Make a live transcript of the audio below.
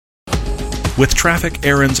With traffic,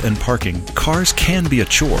 errands, and parking, cars can be a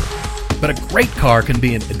chore. But a great car can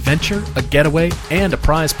be an adventure, a getaway, and a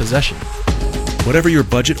prized possession. Whatever your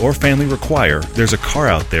budget or family require, there's a car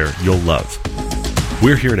out there you'll love.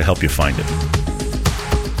 We're here to help you find it.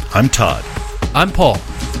 I'm Todd. I'm Paul.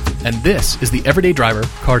 And this is the Everyday Driver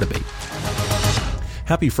Car Debate.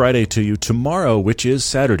 Happy Friday to you. Tomorrow, which is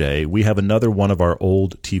Saturday, we have another one of our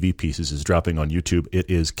old TV pieces is dropping on YouTube. It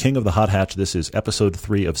is King of the Hot Hatch. This is episode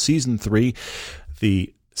 3 of season 3.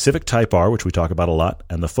 The Civic Type R, which we talk about a lot,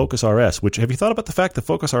 and the Focus RS, which, have you thought about the fact the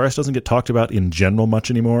Focus RS doesn't get talked about in general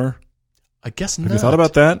much anymore? I guess not. Have you thought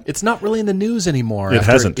about that? It's not really in the news anymore. It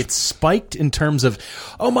hasn't. It's spiked in terms of,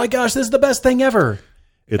 oh my gosh, this is the best thing ever.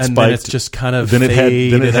 It and spiked. then it's just kind of then it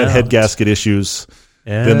had out. head gasket issues.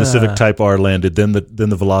 Yeah. Then the Civic Type R landed. Then the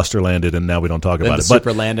Veloster landed, and now we don't talk about it. Then the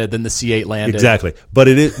Supra landed. Then the C8 landed. Exactly. But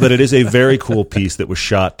it is a very cool piece that was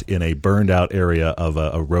shot in a burned out area of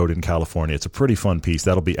a road in California. It's a pretty fun piece.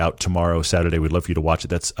 That'll be out tomorrow, Saturday. We'd love for you to watch it.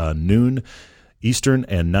 That's noon Eastern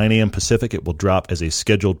and 9 a.m. Pacific. It will drop as a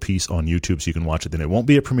scheduled piece on YouTube, so you can watch it then. It won't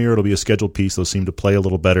be a premiere. It'll be a scheduled piece. Those seem to play a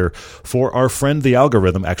little better for our friend, the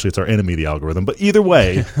algorithm. Actually, it's our enemy, the algorithm. But either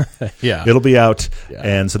way, yeah, it'll be out. Yeah.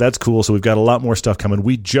 And so that's cool. So we've got a lot more stuff coming.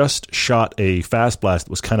 We just shot a Fast Blast that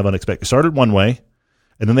was kind of unexpected. It started one way,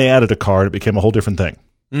 and then they added a car, and it became a whole different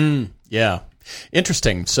thing. Yeah.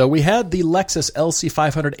 Interesting. So we had the Lexus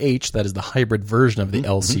LC500H, that is the hybrid version of the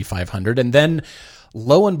LC500, and then,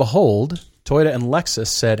 lo and behold, Toyota and Lexus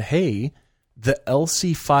said, hey, the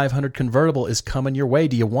LC500 convertible is coming your way.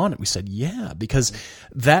 Do you want it? We said, yeah, because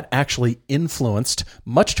that actually influenced,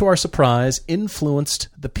 much to our surprise, influenced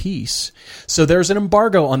the piece. So there's an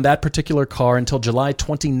embargo on that particular car until July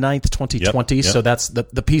 29th, 2020. Yep. So that's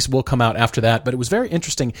the piece will come out after that. But it was very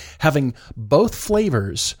interesting having both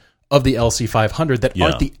flavors of the LC500 that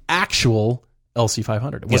aren't the actual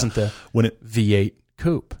LC500. It wasn't the V8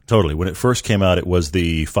 coupe. Totally. When it first came out, it was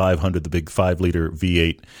the 500, the big 5-liter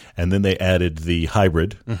V8, and then they added the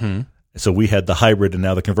hybrid. Mm-hmm. So we had the hybrid and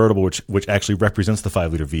now the convertible, which actually represents the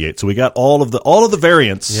 5-liter V8. So we got all of the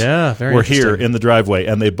variants. Yeah, very were here in the driveway,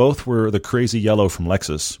 and they both were the crazy yellow from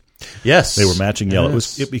Lexus. Yes, they were matching yellow.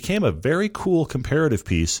 Yes. It became a very cool comparative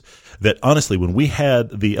piece. That honestly, when we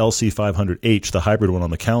had the LC500H, the hybrid one on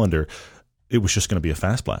the calendar, it was just going to be a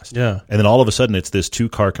Fast Blast. Yeah. And then all of a sudden, it's this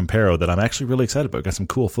 2-car Comparo that I'm actually really excited about. Got some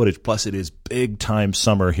cool footage. Plus, it is big-time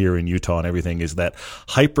summer here in Utah, and everything is that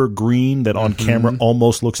hyper green that on camera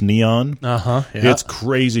almost looks neon. Uh-huh. Yeah. It's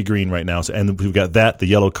crazy green right now. So, and we've got that, the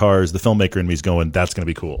yellow cars, the filmmaker in me's going, that's going to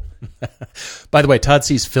be cool. By the way, Todd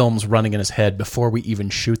sees films running in his head before we even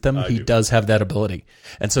shoot them. He does have that ability.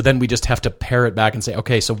 And so then we just have to pare it back and say,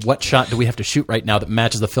 okay, so what shot do we have to shoot right now that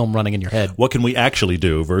matches the film running in your head? What can we actually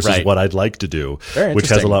do versus what I'd like to do, which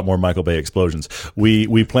has a lot more Michael Bay explosions.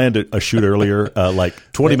 We planned a shoot earlier, like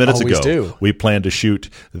 20 minutes ago. Do. We planned a shoot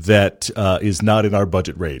that is not in our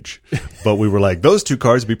budget range. But we were like, those 2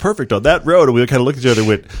 cars would be perfect on that road. And we kind of looked at each other and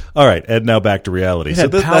went, all right, and now back to reality. It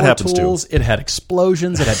had that happens tools, too. It had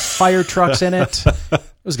explosions. It had fire trucks in it.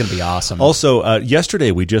 It was going to be awesome. Also,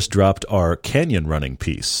 yesterday we just dropped our canyon running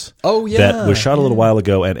piece. Oh, yeah. That was shot a little while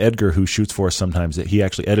ago, and Edgar, who shoots for us sometimes, he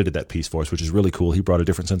actually edited that piece for us, which is really cool. He brought a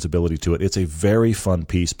different sensibility to it. It's a very fun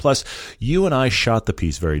piece. Plus, you and I shot the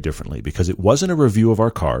piece very differently because it wasn't a review of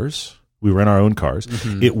our cars. We were in our own cars.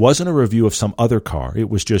 Mm-hmm. It wasn't a review of some other car. It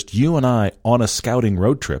was just you and I on a scouting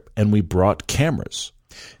road trip, and we brought cameras.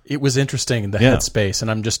 It was interesting, the headspace,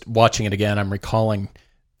 and I'm just watching it again. I'm recalling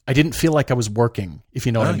I didn't feel like I was working, if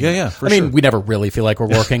you know what I mean. Yeah, for sure. I mean, we never really feel like we're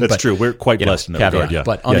working. That's but, true. We're quite blessed in that regard. Yeah.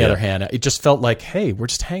 But on the other hand, it just felt like, hey, we're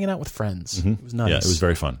just hanging out with friends. Mm-hmm. It was nice. Yeah, it was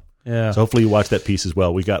very fun. Yeah. So hopefully you watch that piece as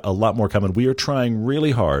well. We got a lot more coming. We are trying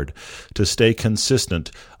really hard to stay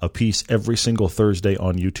consistent, a piece every single Thursday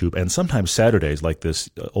on YouTube, and sometimes Saturdays, like this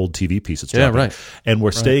old TV piece that's dropping. Right. And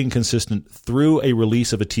we're staying consistent through a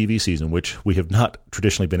release of a TV season, which we have not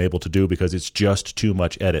traditionally been able to do because it's just too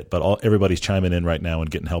much edit. But everybody's chiming in right now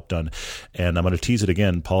and getting help done. And I'm going to tease it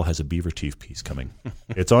again. Paul has a beaver teeth piece coming.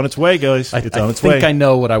 It's on its way, guys. It's on its way. I think I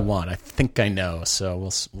know what I want. I think I know. So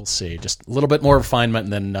we'll see. Just a little bit more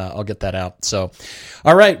refinement, and then I'll get that out. So,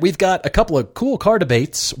 all right, we've got a couple of cool car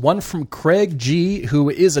debates. One from Craig G, who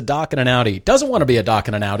is a doc in an Audi. Doesn't want to be a doc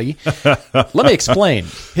in an Audi. Let me explain.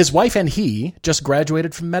 His wife and he just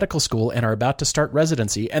graduated from medical school and are about to start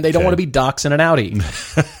residency, and they don't want to be docs in an Audi.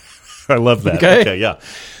 I love that. Okay, yeah.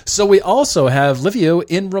 So we also have Livio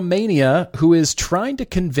in Romania, who is trying to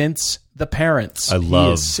convince the parents. I love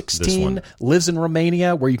he is 16, this one. Lives in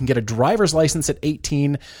Romania, where you can get a driver's license at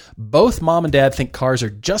 18. Both mom and dad think cars are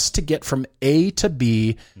just to get from A to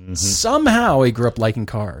B. Mm-hmm. Somehow he grew up liking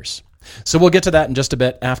cars. So we'll get to that in just a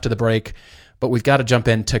bit after the break. but we've got to jump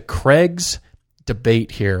into Craig's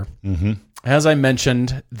debate here. Mm-hmm. As I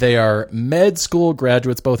mentioned, they are med school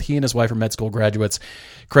graduates. Both he and his wife are med school graduates.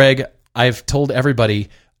 Craig, I've told everybody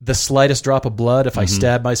the slightest drop of blood, if I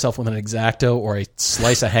stab myself with an X-Acto or I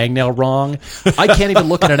slice a hangnail wrong, I can't even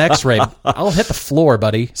look at an X-ray. I'll hit the floor,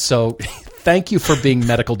 buddy. So thank you for being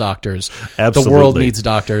medical doctors. Absolutely. The world needs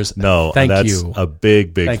doctors. No, thank that's you. a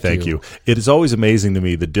big thank you. It is always amazing to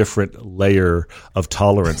me the different layer of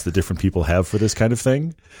tolerance that different people have for this kind of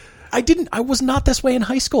thing. I was not this way in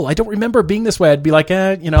high school. I don't remember being this way. I'd be like,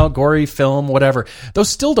 gory film, whatever. Those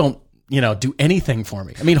still don't, do anything for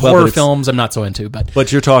me. I mean, horror films I'm not so into,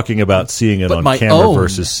 but you're talking about seeing it on camera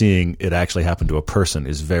versus seeing it actually happen to a person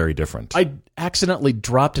is very different. I accidentally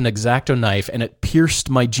dropped an X-Acto knife and it pierced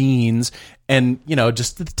my jeans, and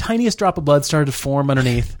just the tiniest drop of blood started to form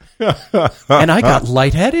underneath, and I got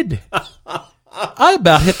lightheaded. I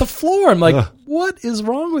about hit the floor. I'm like, what is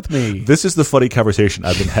wrong with me? This is the funny conversation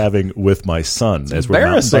I've been having with my son as we're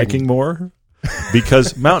mountain biking more.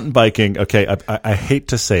 Because mountain biking, okay, I hate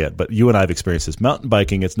to say it, but you and I have experienced this. Mountain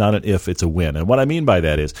biking, it's not an if, it's a when. And what I mean by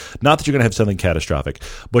that is not that you're going to have something catastrophic,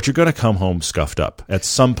 but you're going to come home scuffed up. At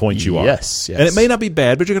some point you are. Yes. And it may not be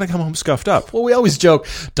bad, but you're going to come home scuffed up. Well, we always joke,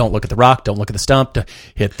 don't look at the rock, don't look at the stump.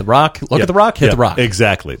 Hit the rock, look at the rock, hit the rock.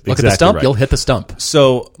 Exactly. Look at the stump, you'll hit the stump.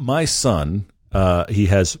 So my son... he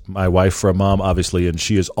has my wife for a mom, obviously, and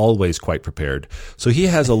she is always quite prepared. So he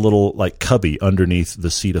has a little cubby underneath the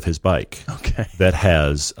seat of his bike that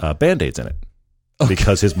has Band-Aids in it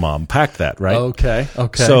because his mom packed that, right? Okay.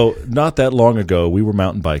 So not that long ago, we were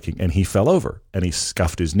mountain biking, and he fell over, and he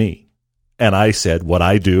scuffed his knee. And I said what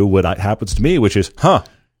I do, what happens to me, which is,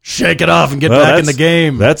 shake it off and get back in the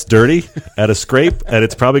game. That's dirty at a scrape, and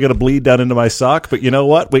it's probably going to bleed down into my sock. But you know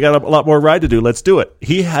what? We got a lot more ride to do. Let's do it.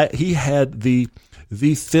 He had the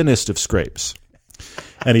thinnest of scrapes,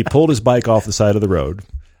 and he pulled his bike off the side of the road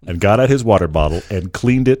and got out his water bottle and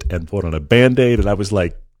cleaned it and put on a Band-Aid. And I was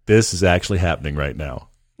like, this is actually happening right now.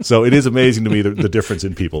 So it is amazing to me the difference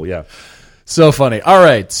in people. Yeah. So funny. All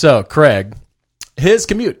right. So Craig, his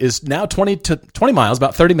commute is now 20 miles,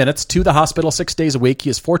 about 30 minutes, to the hospital 6 days a week. He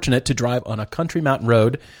is fortunate to drive on a country mountain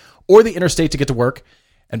road or the interstate to get to work,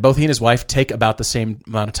 and both he and his wife take about the same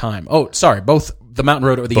amount of time. Oh, sorry, both the mountain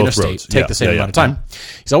road or the interstate take the same amount of time.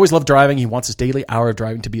 He's always loved driving. He wants his daily hour of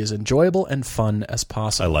driving to be as enjoyable and fun as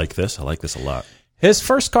possible. I like this a lot. His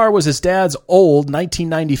first car was his dad's old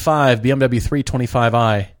 1995 BMW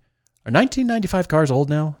 325i. Are 1995 cars old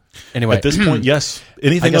now? Anyway, at this point, yes.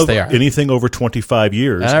 Anything over 25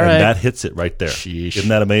 years, and that hits it right there. Sheesh. Isn't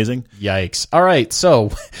that amazing? Yikes. All right. So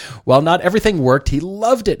while not everything worked, he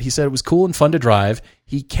loved it. He said it was cool and fun to drive.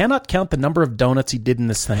 He cannot count the number of donuts he did in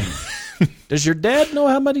this thing. Does your dad know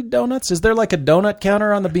how many donuts? Is there like a donut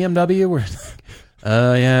counter on the BMW? Where,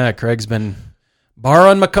 yeah, Craig's been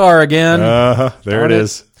borrowing my car again. There it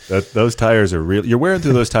is. Those tires are real. You're wearing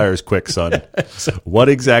through those tires quick, son. What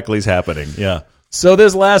exactly is happening? Yeah. So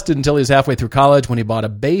this lasted until he was halfway through college when he bought a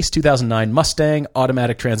base 2009 Mustang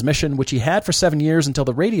automatic transmission, which he had for 7 years until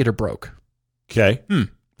the radiator broke. Okay.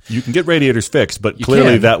 You can get radiators fixed, but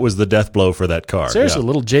clearly that was the death blow for that car. Seriously, a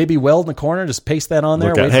little JB Weld in the corner, just paste that on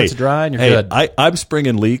there, wait for it to dry, and you're good. I'm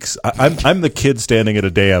springing leaks. I'm the kid standing at a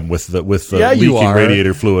dam with the leaking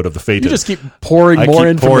radiator fluid of the Phaeton. You just keep pouring more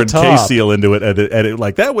in from the top. K-Seal into it, and it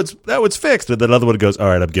like that was fixed, and then another one goes, all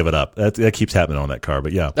right, I'm giving up. That keeps happening on that car,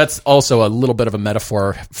 but yeah. That's also a little bit of a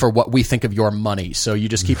metaphor for what we think of your money. So you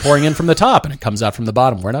just keep pouring in from the top, and it comes out from the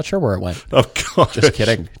bottom. We're not sure where it went. Oh, God.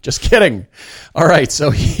 Just kidding. All right, so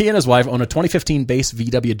he and his wife own a 2015 base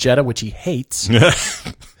VW Jetta, which he hates.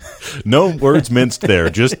 No words minced there.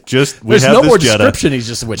 Just we There's have no this more Jetta, description. He's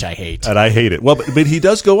just which I hate, and I hate it. Well, but he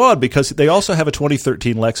does go on because they also have a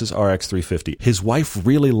 2013 Lexus RX 350. His wife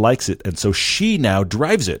really likes it, and so she now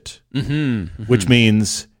drives it, which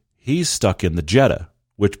means he's stuck in the Jetta.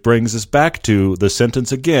 Which brings us back to the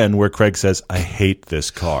sentence again where Craig says, "I hate this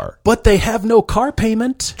car." But they have no car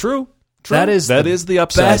payment. True. That is the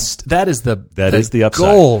upside. That is the upside.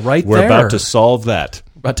 goal right We're there. about to solve that.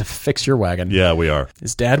 About to fix your wagon. Yeah, we are.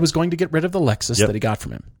 His dad was going to get rid of the Lexus that he got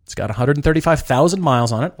from him. It's got 135,000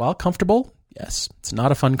 miles on it. While comfortable, yes, it's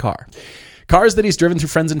not a fun car. Cars that he's driven through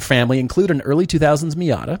friends and family include an early 2000s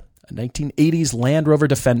Miata, a 1980s Land Rover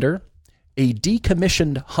Defender, a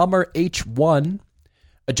decommissioned Hummer H1,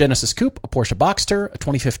 a Genesis Coupe, a Porsche Boxster, a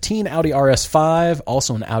 2015 Audi RS5,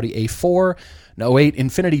 also an Audi A4, an 08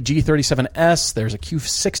 Infiniti G37S. There's a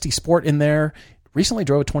Q60 Sport in there. Recently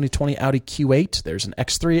drove a 2020 Audi Q8. There's an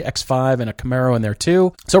X3, X5, and a Camaro in there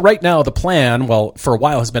too. So right now the plan, well, for a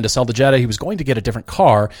while has been to sell the Jetta. He was going to get a different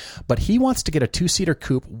car, but he wants to get a two-seater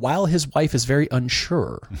coupe while his wife is very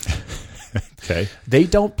unsure. Okay. They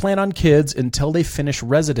don't plan on kids until they finish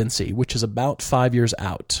residency, which is about 5 years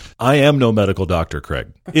out. I am no medical doctor, Craig.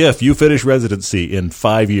 If you finish residency in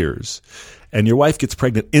 5 years and your wife gets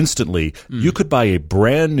pregnant instantly, you could buy a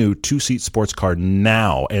brand new 2-seat sports car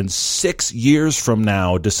now and 6 years from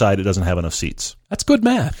now decide it doesn't have enough seats. That's good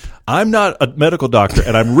math. I'm not a medical doctor,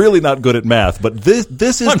 and I'm really not good at math, but this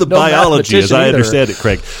is the no biology as I either. understand it,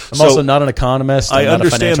 Craig. I'm also not an economist. I I'm not a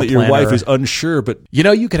understand financial that your planner. wife is unsure, but You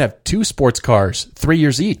know, you could have 2 sports cars, 3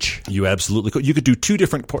 years each. you absolutely could. You could do 2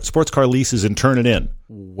 different sports car leases and turn it in.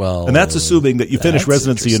 Well, And that's assuming that you finish that's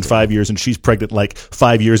residency in interesting. 5 years and she's pregnant like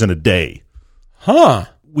 5 years and a day. Huh.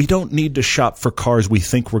 We don't need to shop for cars we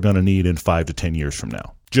think we're going to need in 5 to 10 years from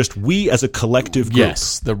now. Just we as a collective group.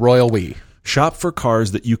 Yes, the royal we. Shop for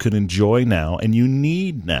cars that you can enjoy now and you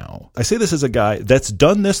need now. I say this as a guy that's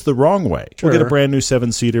done this the wrong way. We'll get a brand new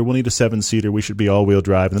 7-seater. We'll need a 7-seater. We should be all-wheel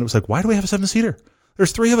drive. And then it was like, why do we have a 7-seater?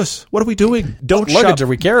 There's 3 of us. What are we doing? What luggage are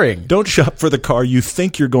we carrying? Don't shop for the car you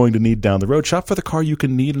think you're going to need down the road. Shop for the car you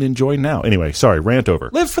can need and enjoy now. Anyway, sorry, rant over.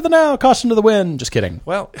 Live for the now, caution to the wind. Just kidding.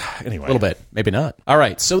 Well, anyway. A little bit. Maybe not. All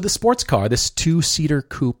right. So the sports car, this 2-seater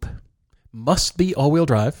coupe, must be all-wheel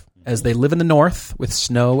drive as they live in the north with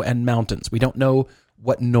snow and mountains. We don't know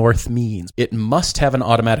what north means. It must have an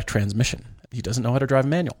automatic transmission. He doesn't know how to drive a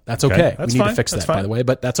manual. That's okay. That's we need fine. to fix That's that, by fine. the way,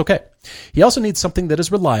 but that's okay. He also needs something that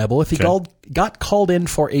is reliable. If he got called in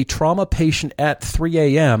for a trauma patient at 3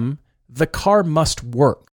 a.m., the car must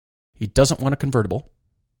work. He doesn't want a convertible.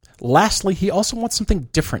 Lastly, he also wants something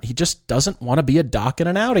different. He just doesn't want to be a doc in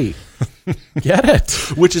an Audi. Get it?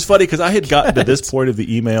 Which is funny because I had gotten to this point of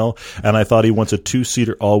the email and I thought he wants a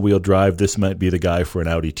 2-seater all-wheel drive. This might be the guy for an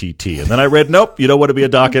Audi TT. And then I read, nope, you don't want to be a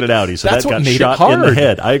doc in an Audi. So That's that what got made it shot hard. in the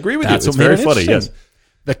head. I agree with That's you. what It's made very it funny. interesting. Yes.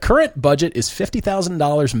 The current budget is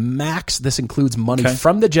 $50,000 max. This includes money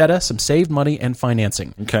from the Jetta, some saved money, and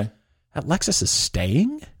financing. Okay. That Lexus is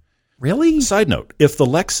staying? Really? Side note, if the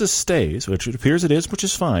Lexus stays, which it appears it is, which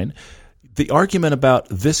is fine, the argument about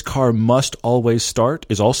this car must always start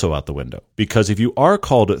is also out the window. Because if you are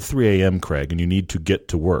called at 3 a.m., Craig, and you need to get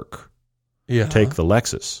to work, take the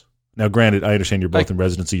Lexus. Now, granted, I understand you're both in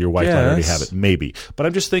residency. Your wife might already have it, maybe. But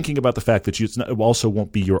I'm just thinking about the fact that it also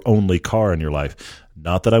won't be your only car in your life.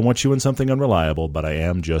 Not that I want you in something unreliable, but I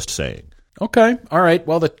am just saying. Okay. All right.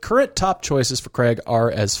 Well, the current top choices for Craig are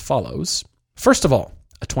as follows. First of all,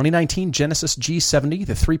 a 2019 Genesis G70,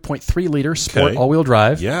 the 3.3-liter sport all-wheel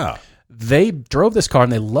drive. Yeah. They drove this car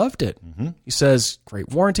and they loved it. He says, great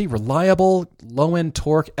warranty, reliable, low-end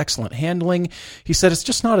torque, excellent handling. He said it's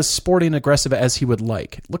just not as sporty and aggressive as he would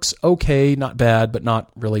like. It looks okay, not bad, but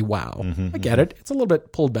not really wow. I get it. It's a little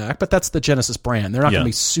bit pulled back, but that's the Genesis brand. They're not going to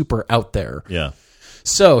be super out there. Yeah.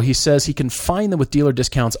 So he says he can find them with dealer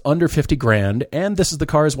discounts under $50,000, and this is the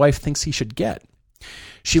car his wife thinks he should get.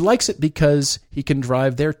 She likes it because he can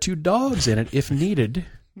drive their 2 dogs in it if needed.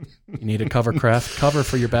 You need a Covercraft cover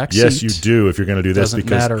for your back seat. Yes, you do if you're going to do this Doesn't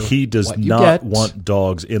matter because he does what you not get. want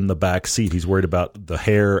dogs in the back seat. He's worried about the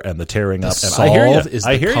hair and the tearing up. And Solve I hear you. is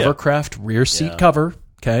I the hear you. Covercraft rear seat cover,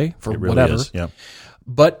 okay, for It really whatever. is. Yeah.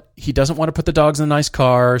 But he doesn't want to put the dogs in a nice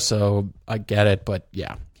car, so I get it. But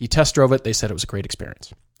yeah, he test drove it. They said it was a great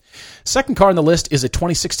experience. Second car on the list is a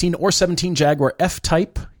 2016 or 17 Jaguar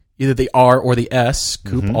F-Type, either the R or the S,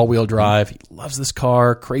 coupe, all-wheel drive. He loves this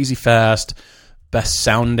car, crazy fast, best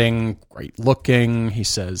sounding, great looking. He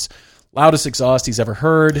says, loudest exhaust he's ever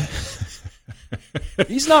heard.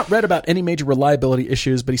 He's not read about any major reliability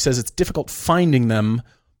issues, but he says it's difficult finding them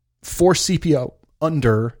for CPO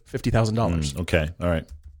under $50,000. Okay. All right.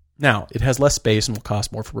 Now, it has less space and will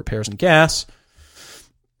cost more for repairs and gas.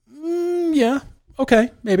 Yeah.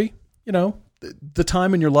 Okay. Maybe. You know, the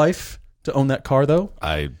time in your life to own that car, though.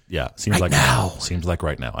 Seems Right like now. Seems like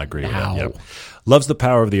right now. I agree Now. with that. Yep. Loves the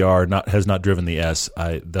power of the R. Has not driven the S.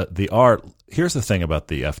 The R. Here's the thing about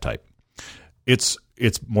the F-Type. It's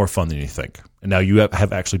more fun than you think. And now you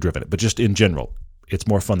have actually driven it, but just in general, it's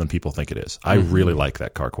more fun than people think it is. I really like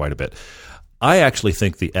that car quite a bit. I actually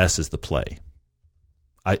think the S is the play.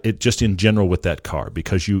 It just in general with that car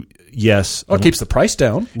because It keeps the price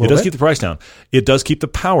down. It does keep the price down. It does keep the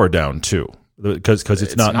power down too. Because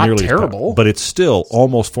it's not nearly terrible, but it's still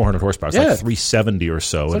almost 400 horsepower. It's like 370 or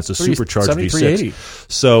so, and it's a supercharged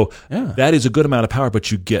V6. So that is a good amount of power,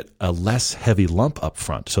 but you get a less heavy lump up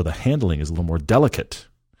front, so the handling is a little more delicate.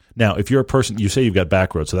 Now, if you're a person, you say you've got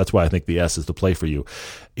back roads, so that's why I think the S is the play for you.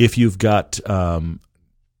 If you've got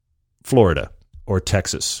Florida or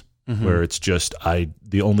Texas, where it's just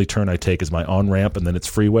the only turn I take is my on ramp, and then it's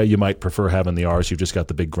freeway, you might prefer having the R's. You've just got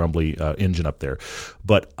the big grumbly engine up there,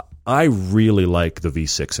 but I really like the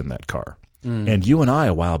V6 in that car. And you and I,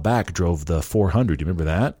 a while back, drove the 400. Do you remember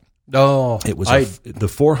that? No, It was the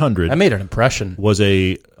 400. I made an impression. Was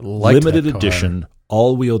a Liked limited that car. edition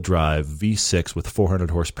all-wheel drive V6 with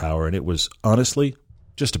 400 horsepower, and it was honestly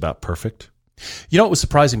just about perfect. You know what was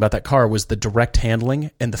surprising about that car was the direct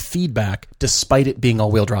handling and the feedback, despite it being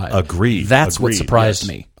all-wheel drive. Agreed. That's what Agreed, surprised yes.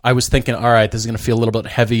 me. I was thinking, all right, this is going to feel a little bit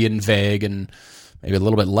heavy and vague and maybe a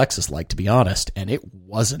little bit Lexus-like, to be honest, and it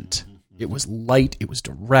wasn't. It was light. It was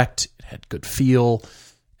direct. It had good feel,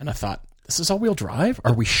 and I thought, this is all-wheel drive?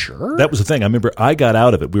 Are we sure? That was the thing. I remember I got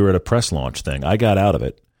out of it. We were at a press launch thing. I got out of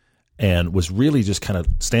it and was really just kind of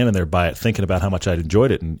standing there by it, thinking about how much I'd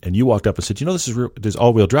enjoyed it. And you walked up and said, this is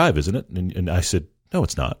all-wheel drive, isn't it? And I said, no,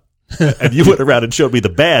 it's not. And you went around and showed me the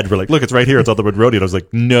badge. We're like, look, it's right here. It's on the road. And I was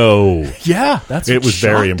like, no. Yeah, that's what It was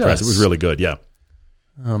very shocked impressive. us. It was really good, yeah.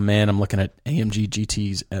 Oh, man, I'm looking at AMG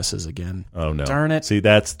GT's S's again. Oh, no. Darn it. See,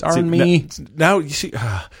 that's... Darn me. Now, you see...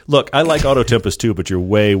 look, I like Auto Tempest, too, but you're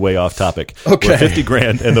way, way off topic. Okay. We're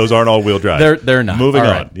 $50,000, and those aren't all-wheel drive. They're not. Moving All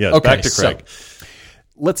on. right. Yes, Okay, back to Craig. so-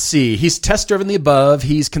 Let's see. He's test-driven the above.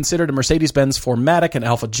 He's considered a Mercedes-Benz 4MATIC, an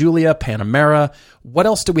Alfa Giulia, Panamera. What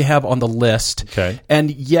else do we have on the list? Okay.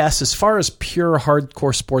 And yes, as far as pure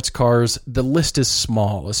hardcore sports cars, the list is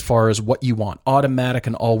small as far as what you want. Automatic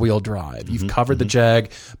and all-wheel drive. You've covered the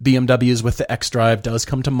Jag. BMWs with the xDrive does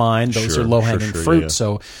come to mind. Those Sure, are low-hanging sure, fruit. yeah.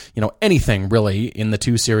 So, anything really in the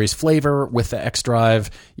 2 Series flavor with the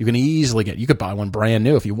xDrive, you can easily get. You could buy one brand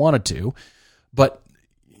new if you wanted to. But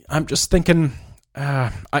I'm just thinking...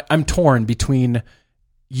 I'm torn between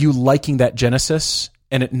you liking that Genesis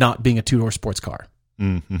and it not being a 2-door sports car,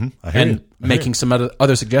 Mm-hmm. I hear and you. making some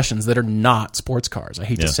other suggestions that are not sports cars. I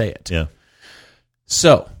hate to say it. Yeah.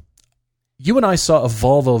 So, you and I saw a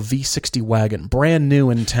Volvo V60 wagon, brand new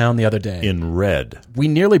in town the other day. In red. We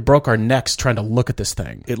nearly broke our necks trying to look at this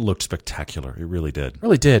thing. It looked spectacular. It really did.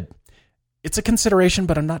 Really did. It's a consideration,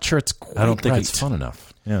 but I'm not sure it's quite I don't think right. it's fun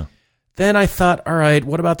enough. Yeah. Then I thought, all right,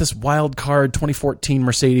 what about this wild card 2014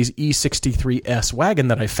 Mercedes E63S wagon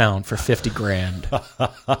that I found for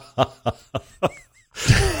 $50,000?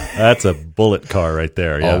 That's a bullet car right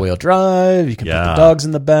there. Yeah. All-wheel drive. You can put Yeah. the dogs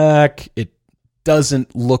in the back. It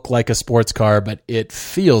doesn't look like a sports car, but it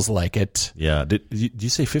feels like it. Yeah. Did you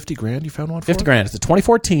say $50,000 you found one for? $50,000. It's a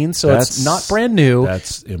 2014, so it's That's- not brand new.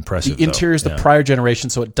 That's impressive. The interior is the though. prior generation,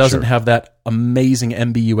 so it doesn't Sure. have that amazing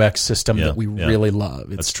MBUX system Yeah, that we yeah. really love.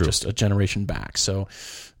 It's That's true. just a generation back. So,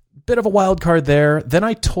 bit of a wild card there. Then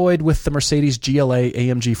I toyed with the Mercedes GLA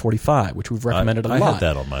AMG 45, which we've recommended a I lot. had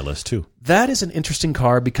that on my list too. That is an interesting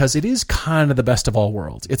car because it is kind of the best of all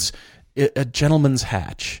worlds. It's a gentleman's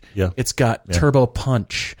hatch. Yeah. It's got turbo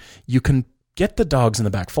punch. You can get the dogs in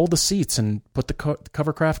the back, fold the seats, and put the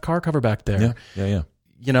Covercraft car cover back there. Yeah.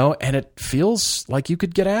 And it feels like you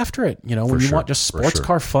could get after it. When you sure, want just for sports sure.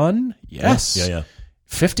 car fun, yes. Yeah.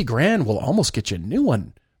 $50,000 will almost get you a new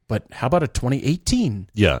one. But how about a 2018?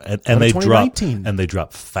 Yeah, and they drop 2019. and they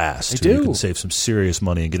drop fast. They too. You do. can save some serious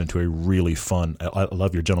money and get into a really fun. I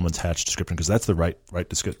love your gentleman's hatch description because that's the right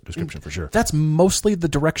description for sure. That's mostly the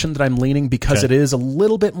direction that I'm leaning because Okay. it is a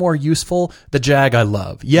little bit more useful. The Jag I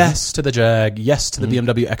love. Yes to the Jag. Yes to the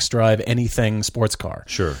BMW xDrive. Anything sports car.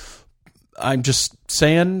 Sure. I'm just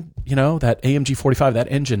saying, that AMG 45,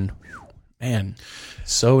 that engine, man,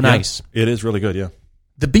 so nice. Yeah, it is really good. Yeah.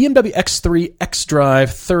 The BMW X3 xDrive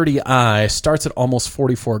 30i starts at almost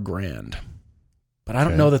 $44,000. But I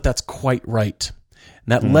don't know that that's quite right.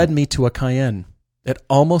 And that led me to a Cayenne. It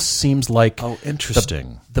almost seems like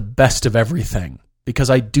Interesting. the best of everything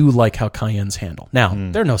because I do like how Cayennes handle. Now,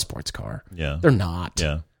 they're no sports car. Yeah. They're not.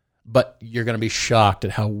 Yeah. But you're going to be shocked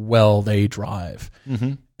at how well they drive. Mm-hmm.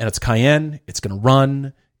 And it's Cayenne. It's going to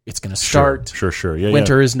run. It's going to start. Sure. Yeah.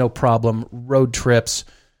 Winter is no problem. Road trips.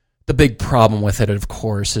 The big problem with it, of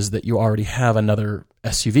course, is that you already have another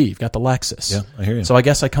SUV. You've got the Lexus. Yeah, I hear you. So I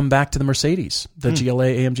guess I come back to the Mercedes, the GLA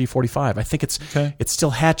AMG 45. I think it's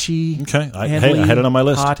still hatchy. Okay. I handly, had it on my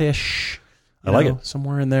list. Hottish. I like it.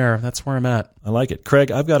 Somewhere in there. That's where I'm at. I like it.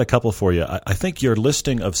 Craig, I've got a couple for you. I think your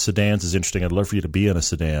listing of sedans is interesting. I'd love for you to be in a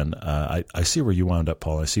sedan. I see where you wound up,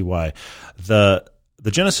 Paul. I see why. The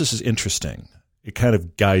Genesis is interesting. It kind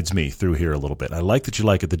of guides me through here a little bit. I like that you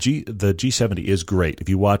like it. The G70 is great. If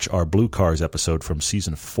you watch our Blue Cars episode from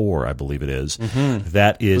season 4, I believe it is,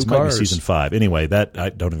 that is Blue might be Cars. season 5. Anyway, that I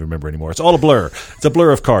don't even remember anymore. It's all a blur. It's a blur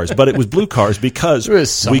of cars, but it was Blue Cars because It was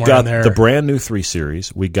we somewhere got in there. the brand new 3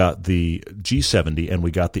 Series, we got the G70, and we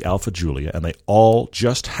got the Alfa Giulia, and they all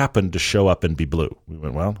just happened to show up and be blue. We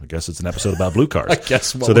went, well, I guess it's an episode about blue cars. I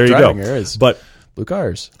guess what so there we're you go. driving here is But Blue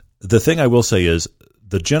Cars. the thing I will say is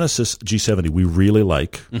the Genesis G70 we really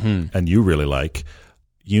like, and you really like.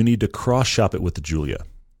 You need to cross shop it with the Giulia.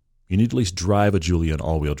 you need to at least drive a Giulia in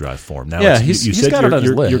all-wheel drive form. Now, Yeah, you he's said got it on his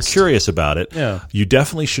you're list. curious about it. Yeah. You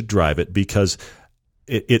definitely should drive it because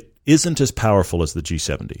it isn't as powerful as the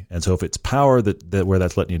G70. And so if it's power that where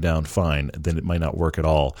that's letting you down, fine, then it might not work at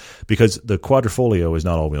all because the Quadrifoglio is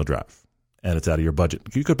not all-wheel drive and it's out of your budget.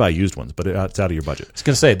 You could buy used ones, but it's out of your budget. I was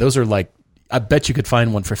going to say, those are like, I bet you could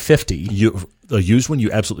find one for $50. A used one,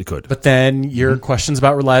 you absolutely could. But then your questions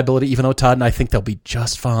about reliability, even though Todd and I think they'll be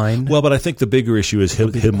just fine. Well, but I think the bigger issue is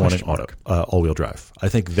him wanting all-wheel drive. I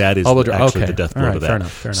think that is All-wheel drive, actually okay. the death All blow right, to that.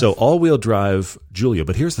 fair enough. So all-wheel drive Giulia.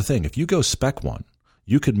 But here's the thing. If you go spec one,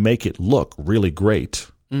 you could make it look really great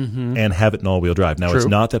and have it in all-wheel drive. Now, it's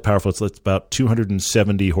not that powerful. It's about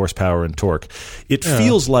 270 horsepower and torque. It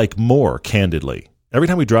feels like more, candidly. Every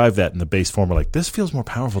time we drive that in the base form, we're like, this feels more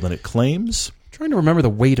powerful than it claims. Trying to remember the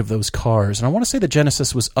weight of those cars, and I want to say the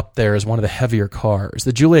Genesis was up there as one of the heavier cars.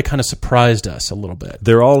 The Giulia kind of surprised us a little bit.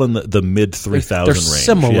 They're all in the mid 3,000 They're range.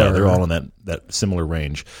 similar. Yeah, they're all in that similar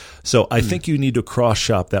range. So I think you need to cross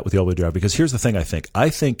shop that with the all-wheel drive because here's the thing. I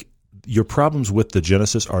think your problems with the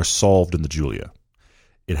Genesis are solved in the Giulia.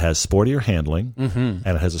 It has sportier handling and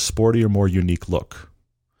it has a sportier, more unique look.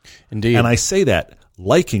 Indeed. And I say that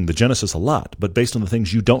liking the Genesis a lot, but based on the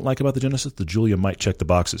things you don't like about the Genesis, the Giulia might check the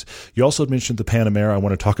boxes. You also mentioned the Panamera. I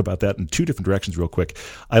want to talk about that in two different directions real quick.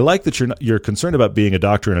 I like that you're concerned about being a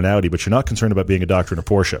doctor in an Audi, but you're not concerned about being a doctor in a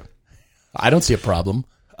Porsche. I don't see a problem.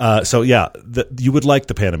 You would like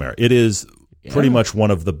the Panamera. It is pretty much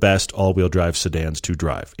one of the best all-wheel drive sedans to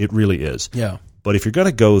drive. It really is. Yeah. But if you're going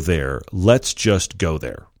to go there, let's just go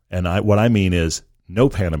there. And what I mean is no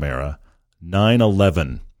Panamera,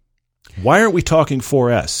 911. Why aren't we talking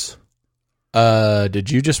 4S?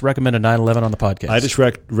 Did you just recommend a 911 on the podcast? I just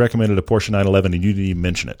recommended a Porsche 911, and you didn't even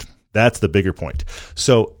mention it. That's the bigger point.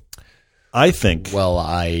 So I think... Well,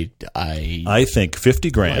 I think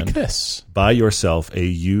 $50,000. like this. Buy yourself a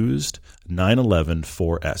used 911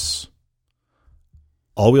 4S.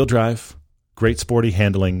 All-wheel drive, great sporty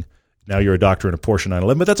handling. Now you're a doctor in a Porsche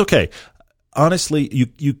 911, but that's okay. Honestly,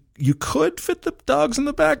 you could fit the dogs in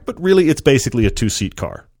the back, but really it's basically a two-seat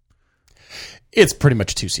car. It's pretty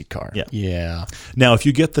much a two-seat car. Yeah. Now, if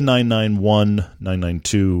you get the 991,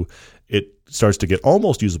 992, it starts to get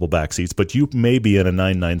almost usable back seats, but you may be in a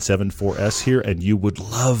 997 4S here, and you would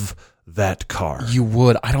love that car. You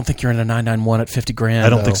would. I don't think you're in a 991 at $50,000. I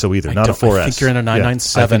don't think so either. Not a 4S. I think you're in a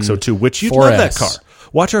 997. I think so too, which you'd 4S. love that car.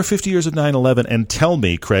 Watch our 50 years of 911 and tell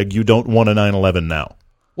me, Craig, you don't want a 911 now.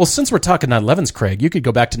 Well, since we're talking 911s, Craig, you could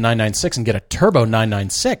go back to 996 and get a turbo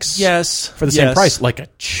 996. Yes. For the same price, like a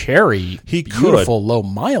cherry, beautiful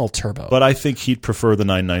low-mile turbo. But I think he'd prefer the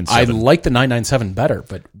 997. I like the 997 better,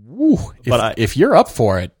 but woo, if you're up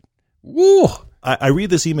for it, woo. I read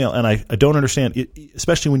this email and I don't understand,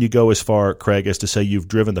 especially when you go as far, Craig, as to say you've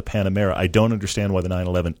driven the Panamera. I don't understand why the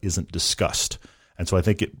 911 isn't discussed. And so I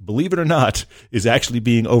think it, believe it or not, is actually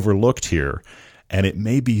being overlooked here. And it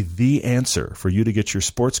may be the answer for you to get your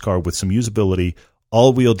sports car with some usability,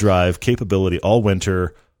 all-wheel drive capability, all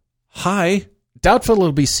winter. Hi. Doubtful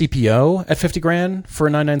it'll be CPO at $50,000 for a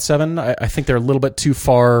 997. I think they're a little bit too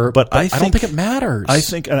far, but I don't think it matters. I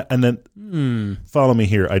think, and then follow me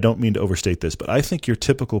here. I don't mean to overstate this, but I think your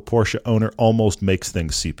typical Porsche owner almost makes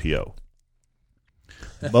things CPO.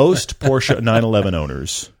 Most Porsche 911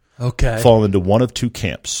 owners fall into one of two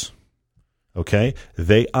camps. Okay?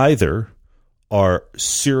 They either are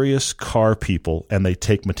serious car people and they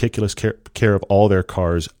take meticulous care of all their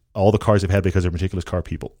cars, all the cars they've had because they're meticulous car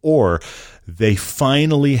people, or they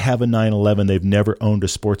finally have a 911. They've never owned a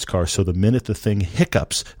sports car, so the minute the thing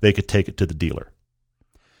hiccups, they could take it to the dealer.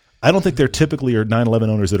 I don't think there typically are 911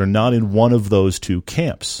 owners that are not in one of those two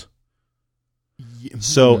camps.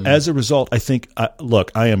 So as a result, I think,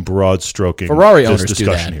 look, I am broad stroking Ferrari this owners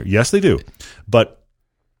discussion do that. here. Yes, they do. But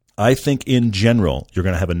I think in general, you're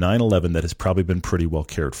going to have a 911 that has probably been pretty well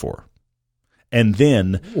cared for. And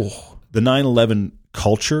then the 911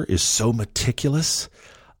 culture is so meticulous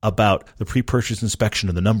about the pre-purchase inspection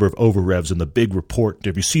and the number of over revs and the big report.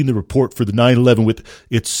 Have you seen the report for the 911?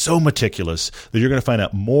 It's so meticulous that you're going to find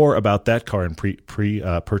out more about that car in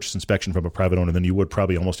pre-purchase inspection from a private owner than you would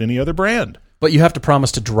probably almost any other brand. But you have to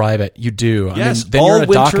promise to drive it. You do. Yes, I mean, then you're in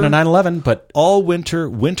a dock in a 911, but all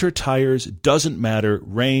winter tires, doesn't matter,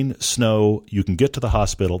 rain, snow, you can get to the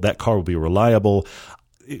hospital. That car will be reliable.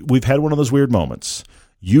 We've had one of those weird moments.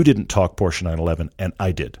 You didn't talk Porsche 911, and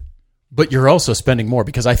I did. But you're also spending more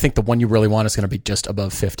because I think the one you really want is going to be just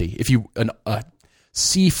above 50. If you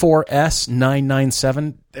C4S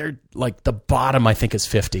 997. They're like the bottom, I think, is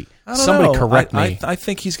 50. I don't Somebody know. correct me. I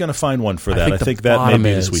think he's going to find one for that. I the think that may bottom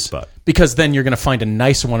be the is. sweet spot. Because then you're going to find a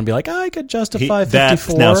nicer one and be like, I could justify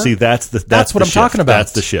 54. Now, see, that's what the I'm shift. talking about.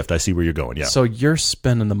 That's the shift. I see where you're going, yeah. So you're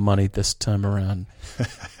spending the money this time around.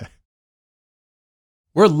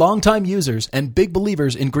 We're longtime users and big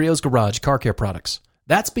believers in Griot's Garage car care products.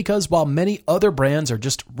 That's because while many other brands are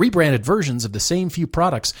just rebranded versions of the same few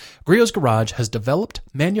products, Griot's Garage has developed,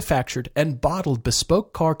 manufactured, and bottled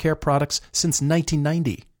bespoke car care products since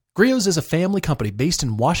 1990. Griot's is a family company based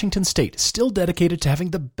in Washington State, still dedicated to having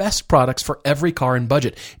the best products for every car and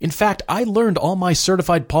budget. In fact, I learned all my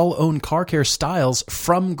certified Paul-owned car care styles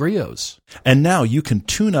from Griot's. And now you can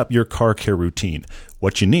tune up your car care routine.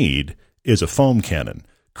 What you need is a foam cannon.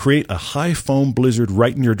 Create a high foam blizzard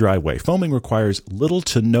right in your driveway. Foaming requires little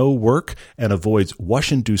to no work and avoids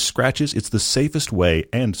wash-induced scratches. It's the safest way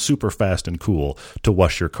and super fast and cool to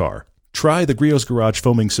wash your car. Try the Griot's Garage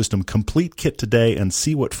Foaming System Complete Kit today and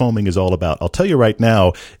see what foaming is all about. I'll tell you right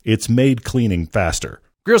now, it's made cleaning faster.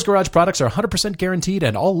 Griot's Garage products are 100% guaranteed,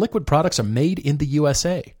 and all liquid products are made in the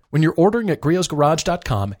USA. When you're ordering at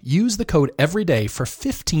griotsgarage.com, use the code EVERYDAY for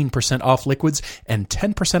 15% off liquids and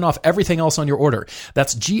 10% off everything else on your order.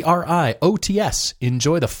 That's GRIOTS.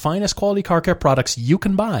 Enjoy the finest quality car care products you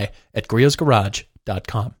can buy at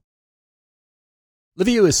griotsgarage.com.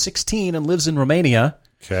 Liviu is 16 and lives in Romania,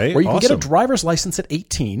 Okay, where you can get a awesome. driver's license at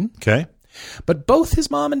 18. Okay. But both his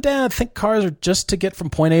mom and dad think cars are just to get from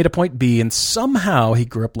point A to point B, and somehow he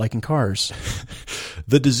grew up liking cars.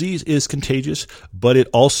 The disease is contagious, but it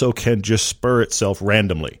also can just spur itself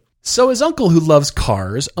randomly. So his uncle, who loves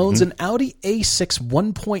cars, owns an Audi A6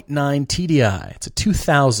 1.9 TDI. It's a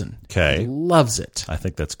 2000. Okay. He loves it. I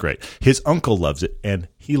think that's great. His uncle loves it, and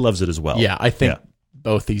he loves it as well. Yeah, I think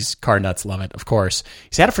both these car nuts love it, of course.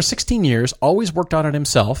 He's had it for 16 years, always worked on it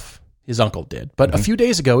himself. His uncle did. But a few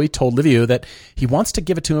days ago, he told Liviu that he wants to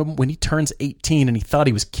give it to him when he turns 18, and he thought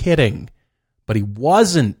he was kidding. But he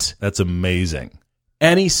wasn't. That's amazing.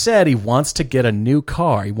 And he said he wants to get a new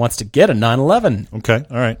car. He wants to get a 911. Okay,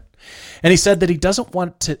 all right. And he said that he doesn't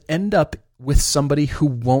want to end up with somebody who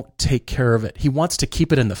won't take care of it. He wants to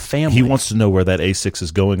keep it in the family. He wants to know where that A6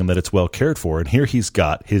 is going and that it's well cared for. And here he's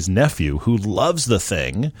got his nephew who loves the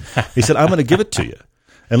thing. He said, I'm going to give it to you.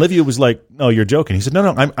 And Liviu was like, "No, you're joking." He said,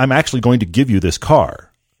 "No, I'm actually going to give you this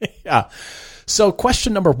car." Yeah. So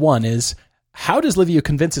question number one is, how does Liviu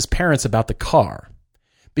convince his parents about the car?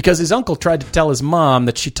 Because his uncle tried to tell his mom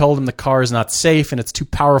that she told him the car is not safe and it's too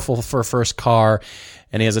powerful for a first car.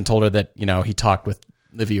 And he hasn't told her that, he talked with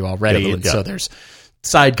Liviu already. So there's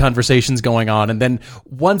side conversations going on. And then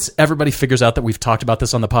once everybody figures out that we've talked about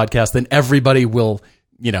this on the podcast, then everybody will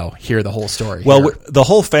hear the whole story. Well, the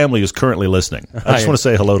whole family is currently listening. I just want to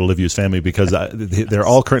say hello to Liviu's family because they're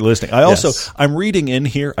all currently listening. I'm reading in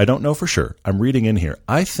here. I don't know for sure. I'm reading in here.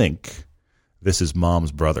 I think this is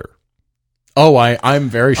Mom's brother. Oh, I'm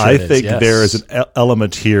very sure. I think there is an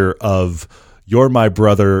element here of, "You're my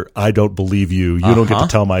brother. I don't believe you. You don't get to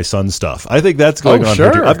tell my son stuff." I think that's going on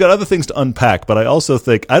here too. I've got other things to unpack, but I also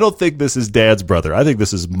think, I don't think this is Dad's brother. I think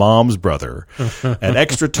this is Mom's brother. And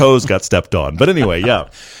extra toes got stepped on. But anyway, yeah.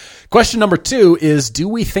 Question number two is, do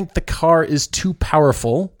we think the car is too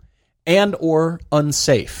powerful and or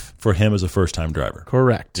unsafe? For him as a first-time driver.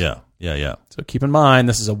 Correct. Yeah. So keep in mind,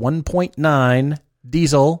 this is a 1.9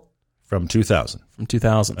 diesel. From 2000. From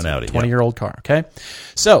 2000. An Audi, 20-year-old car, okay?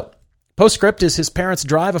 So postscript is his parents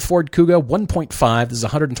drive a Ford Kuga 1.5. This is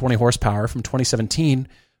 120 horsepower from 2017,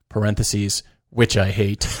 parentheses, which I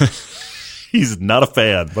hate. He's not a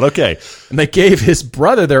fan, but okay. And they gave his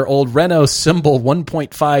brother their old Renault Symbol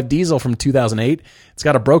 1.5 diesel from 2008. It's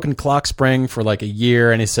got a broken clock spring for like a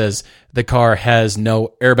year, and he says the car has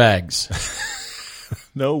no airbags.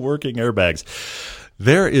 No working airbags.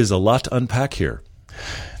 There is a lot to unpack here.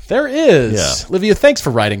 There is. Yeah. Liviu, thanks for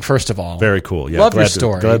writing, first of all. Very cool. Yeah, Love your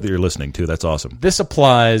story. Glad that you're listening, too. That's awesome. This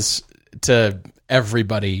applies to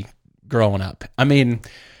everybody growing up. I mean,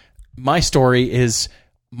 my story is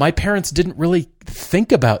my parents didn't really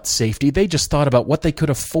think about safety. They just thought about what they could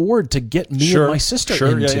afford to get me and my sister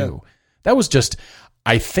into. Yeah. That was just,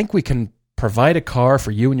 I think we can provide a car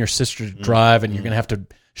for you and your sister to drive, and you're going to have to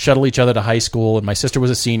shuttle each other to high school. And my sister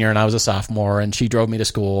was a senior and I was a sophomore, and she drove me to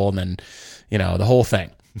school, and then, the whole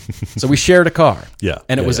thing. So we shared a car. Yeah.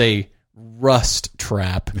 And it was a rust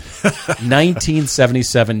trap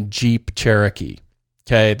 1977 Jeep Cherokee.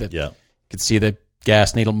 Okay. You could see the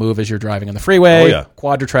gas needle move as you're driving on the freeway. Oh, yeah.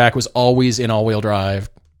 Quadra-track was always in all-wheel drive.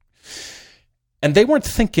 And they weren't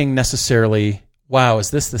thinking necessarily, wow, is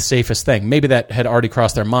this the safest thing? Maybe that had already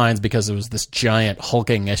crossed their minds because it was this giant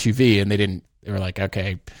hulking SUV and they didn't They were like,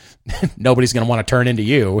 okay, nobody's going to want to turn into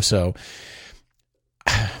you. So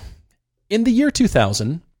in the year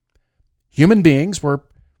 2000, human beings were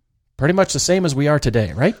pretty much the same as we are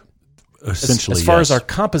today, right? Essentially, as far yes. as our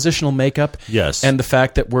compositional makeup, Yes. and the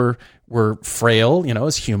fact that we're frail,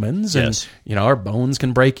 as humans, and Yes. our bones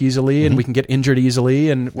can break easily, and we can get injured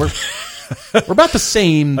easily, and we're about the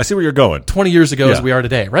same I see where you're going. 20 years ago as Yeah. we are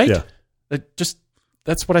today, right? Yeah.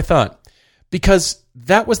 That's what I thought, because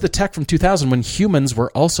that was the tech from 2000 when humans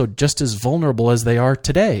were also just as vulnerable as they are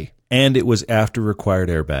today. And it was after required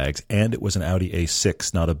airbags, and it was an Audi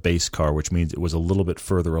A6, not a base car, which means it was a little bit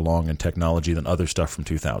further along in technology than other stuff from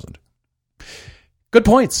 2000. Good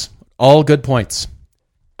points. All good points.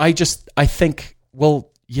 I think, well,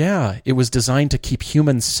 yeah, it was designed to keep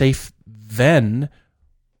humans safe then.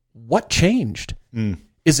 What changed?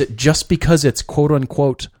 Is it just because it's quote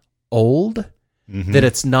unquote old that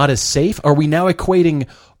it's not as safe? Are we now equating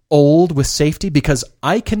old with safety? Because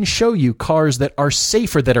I can show you cars that are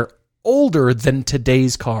safer that are older than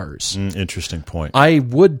today's cars. Interesting point. I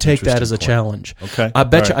would take that as a point. challenge. Okay. I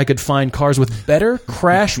bet All you right. I could find cars with better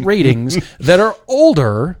crash ratings that are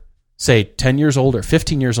older, say 10 years older,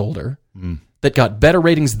 15 years older, that got better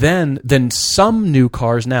ratings then than some new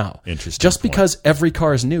cars now. Interesting Just point. because every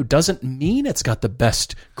car is new doesn't mean it's got the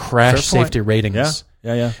best crash Fair point. safety ratings.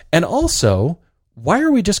 Yeah. And also, why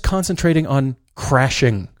are we just concentrating on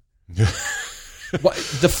crashing?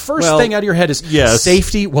 The first Well, thing out of your head is yes.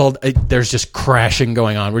 safety. Well, there's just crashing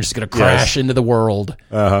going on. We're just going to crash into the world.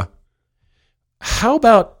 Uh-huh. How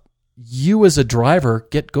about you as a driver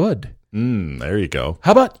get good? There you go.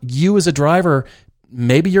 How about you as a driver,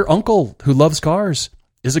 maybe your uncle who loves cars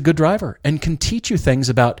is a good driver and can teach you things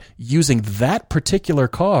about using that particular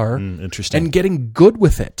car Interesting. and getting good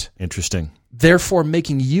with it, Interesting. therefore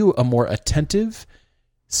making you a more attentive,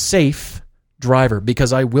 safe driver,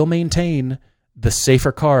 because I will maintain the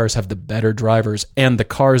safer cars have the better drivers, and the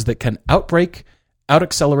cars that can outbrake,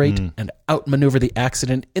 out-accelerate, and outmaneuver the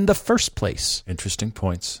accident in the first place. Interesting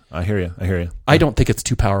points. I hear you. I don't think it's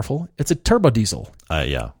too powerful. It's a turbo diesel.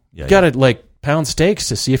 Yeah. You got to pound stakes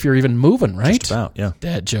to see if you're even moving, right? Just about, yeah.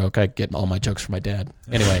 Dad joke. I get all my jokes from my dad.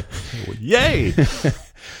 Anyway, Yay!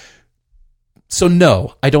 so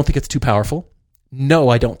no, I don't think it's too powerful. No,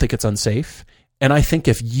 I don't think it's unsafe. And I think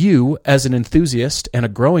if you, as an enthusiast and a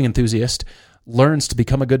growing enthusiast, learns to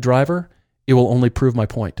become a good driver, it will only prove my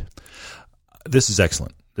point. This is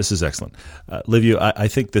excellent. Livio, I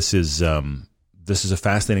think this is a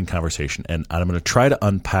fascinating conversation, and I'm going to try to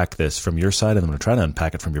unpack this from your side, and I'm going to try to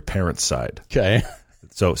unpack it from your parents' side. Okay.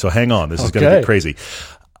 So hang on. This is going to get crazy.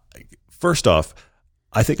 First off,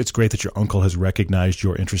 I think it's great that your uncle has recognized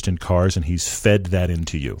your interest in cars, and he's fed that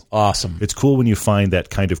into you. Awesome. It's cool when you find that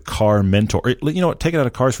kind of car mentor. You know what? Take it out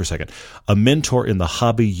of cars for a second. A mentor in the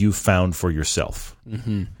hobby you found for yourself.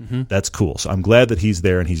 That's cool. So I'm glad that he's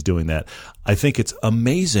there and he's doing that. I think it's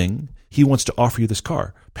amazing he wants to offer you this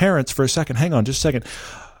car. Parents, for a second, hang on just a second.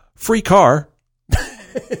 Free car.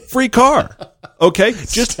 Free car. Okay?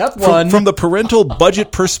 Just Step one. from the parental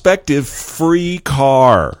budget perspective, free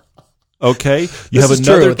car. Okay? You This have is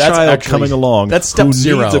another true. That's child actually- coming along that's step who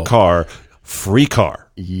zero. needs a car. Free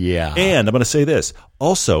car. Yeah. And I'm going to say this.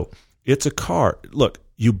 Also, it's a car. Look,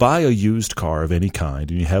 you buy a used car of any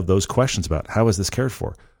kind and you have those questions about how is this cared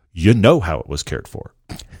for? You know how it was cared for.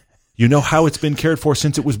 You know how it's been cared for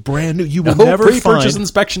since it was brand new. You will No never pre-purchase find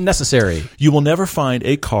inspection necessary. you will never find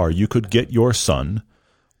a car you could get your son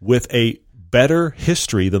with a better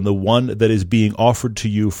history than the one that is being offered to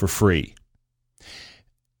you for free.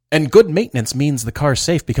 And good maintenance means the car's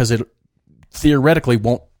safe because it theoretically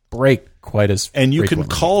won't break quite as And you frequently.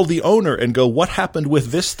 can call the owner and go, what happened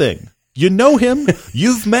with this thing? You know him.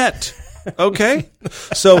 You've met. Okay?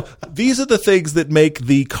 So these are the things that make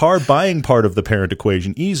the car buying part of the parent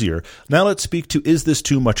equation easier. Now let's speak to, is this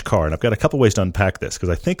too much car? And I've got a couple ways to unpack this because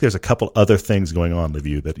I think there's a couple other things going on with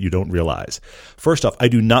you that you don't realize. First off, I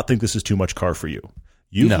do not think this is too much car for you.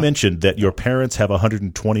 You've mentioned that your parents have a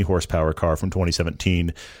 120 horsepower car from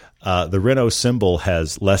 2017. The Renault Symbol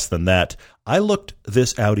has less than that. I looked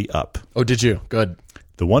this Audi up. Oh, did you? Good.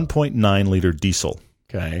 The 1.9 liter diesel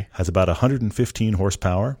Okay. has about 115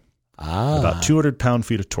 horsepower, about 200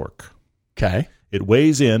 pound-feet of torque. Okay. It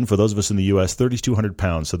weighs in, for those of us in the U.S., 3,200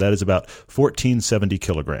 pounds, so that is about 1,470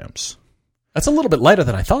 kilograms. That's a little bit lighter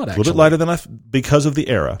than I thought, actually. A little bit lighter than because of the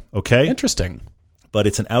era, okay? Interesting. But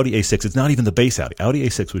it's an Audi A6. It's not even the base Audi. Audi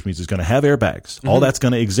A6, which means it's going to have airbags. All that's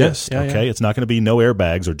going to exist, Yeah, okay? yeah. It's not going to be no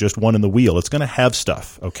airbags or just one in the wheel. It's going to have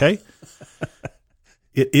stuff, okay?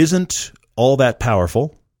 It isn't all that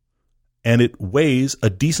powerful, and it weighs a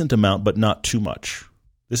decent amount, but not too much.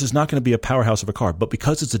 This is not going to be a powerhouse of a car, but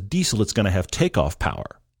because it's a diesel, it's going to have takeoff power,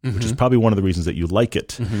 which is probably one of the reasons that you like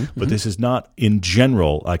it. But this is not, in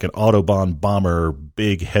general, like an Autobahn bomber,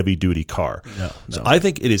 big, heavy-duty car. No. So I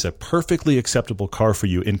think it is a perfectly acceptable car for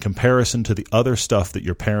you in comparison to the other stuff that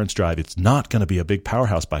your parents drive. It's not going to be a big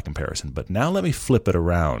powerhouse by comparison. But now let me flip it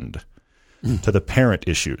around to the parent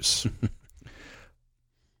issues.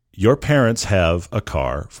 Your parents have a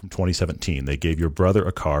car from 2017. They gave your brother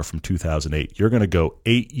a car from 2008. You're going to go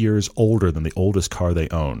 8 years older than the oldest car they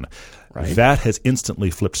own. Right. That has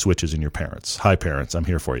instantly flipped switches in your parents. Hi, parents. I'm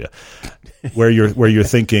here for you. Where you're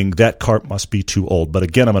thinking that car must be too old. But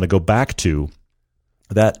again, I'm going to go back to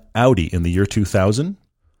that Audi in the year 2000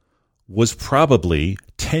 was probably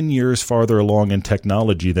 10 years farther along in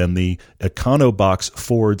technology than the Econobox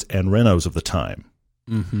Fords and Renaults of the time.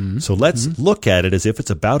 So let's look at it as if it's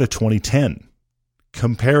about a 2010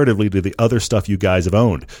 comparatively to the other stuff you guys have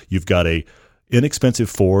owned. You've got a inexpensive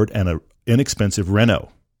Ford and an inexpensive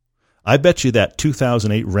Renault. I bet you that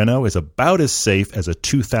 2008 Renault is about as safe as a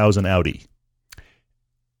 2000 Audi.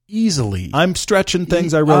 Easily. I'm stretching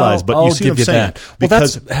things, I realize, but I'll you see give what I'm you saying. that. Well,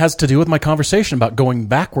 that has to do with my conversation about going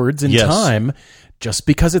backwards in time. Just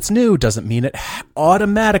because it's new doesn't mean it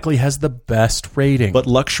automatically has the best rating. But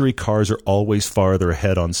luxury cars are always farther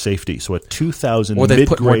ahead on safety. So a 2000 or they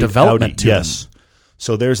put more mid-grade development Audi, to yes. them.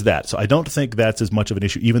 So there's that. So I don't think that's as much of an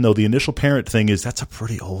issue, even though the initial parent thing is that's a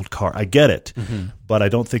pretty old car. I get it, but I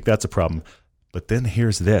don't think that's a problem. But then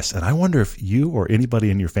here's this, and I wonder if you or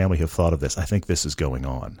anybody in your family have thought of this. I think this is going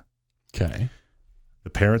on. Okay.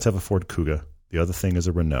 The parents have a Ford Kuga. The other thing is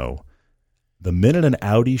a Renault. The minute an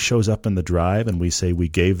Audi shows up in the drive and we say we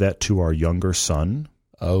gave that to our younger son,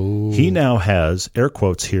 he now has, air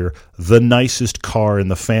quotes here, the nicest car in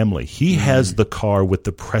the family. He has the car with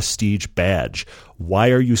the prestige badge.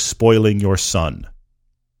 Why are you spoiling your son?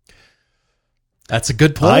 That's a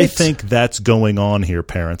good point. I think that's going on here,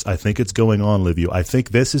 parents. I think it's going on, Livio. I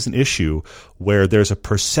think this is an issue where there's a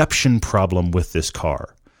perception problem with this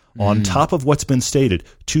car. On top of what's been stated,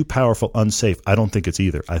 too powerful, unsafe. I don't think it's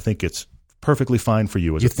either. I think it's perfectly fine for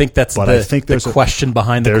you. You think that's the question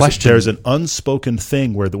behind the question? There's an unspoken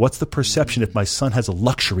thing where what's the perception if my son has a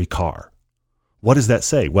luxury car? What does that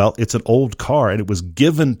say? Well, it's an old car and it was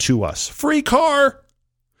given to us. Free car!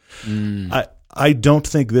 I don't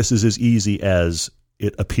think this is as easy as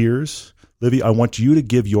it appears. Livy, I want you to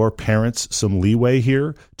give your parents some leeway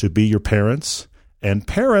here to be your parents. And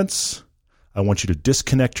parents, I want you to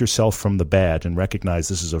disconnect yourself from the badge and recognize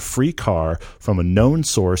this is a free car from a known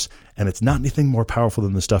source, and it's not anything more powerful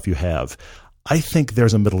than the stuff you have. I think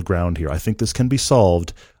there's a middle ground here. I think this can be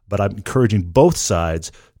solved, but I'm encouraging both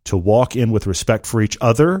sides to walk in with respect for each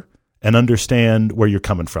other and understand where you're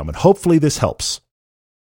coming from. And hopefully this helps.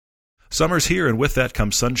 Summer's here, and with that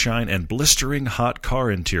comes sunshine and blistering hot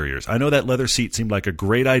car interiors. I know that leather seat seemed like a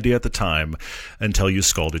great idea at the time until you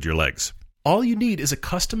scalded your legs. All you need is a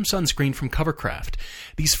custom sunscreen from Covercraft.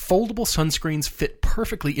 These foldable sunscreens fit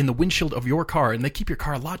perfectly in the windshield of your car, and they keep your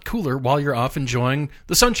car a lot cooler while you're off enjoying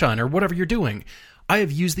the sunshine or whatever you're doing. I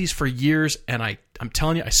have used these for years, and I'm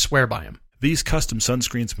telling you, I swear by them. These custom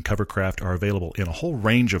sunscreens from Covercraft are available in a whole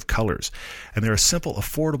range of colors, and they're a simple,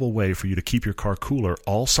 affordable way for you to keep your car cooler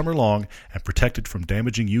all summer long and protected from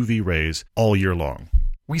damaging UV rays all year long.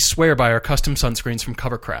 We swear by our custom sunscreens from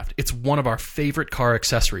Covercraft. It's one of our favorite car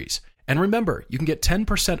accessories. And remember, you can get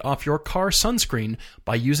 10% off your car sunscreen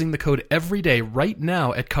by using the code EVERYDAY right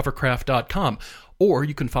now at covercraft.com, or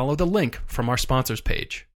you can follow the link from our sponsors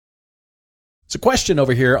page. It's a question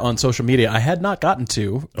over here on social media I had not gotten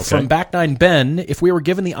to from Back9 Ben. If we were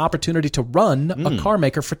given the opportunity to run a car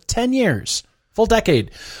maker for 10 years, full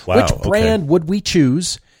decade, which brand would we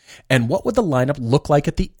choose, and what would the lineup look like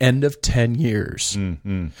at the end of 10 years?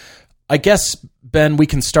 I guess, Ben, we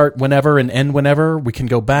can start whenever and end whenever. We can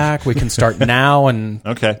go back. We can start now and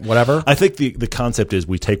whatever. I think the concept is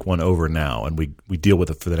we take one over now and we deal with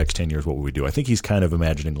it for the next 10 years. What would we do? I think he's kind of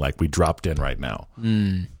imagining like we dropped in right now.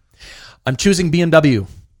 I'm choosing BMW.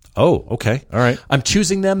 Oh, okay. All right. I'm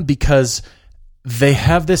choosing them because they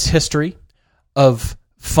have this history of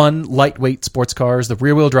fun, lightweight sports cars, the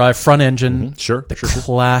rear-wheel drive, front engine.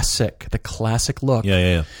 The classic look.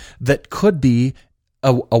 Yeah. That could be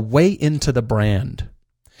a way into the brand.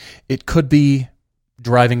 It could be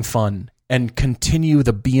driving fun and continue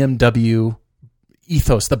the BMW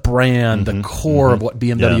ethos, the brand, the core of what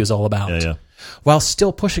BMW is all about. While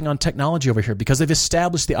still pushing on technology over here because they've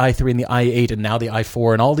established the i3 and the i8 and now the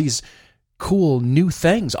i4 and all these cool new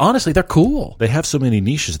things. Honestly, they're cool. They have so many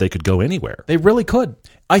niches they could go anywhere. They really could.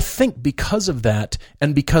 I think because of that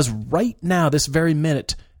and because right now, this very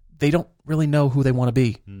minute, they don't really know who they want to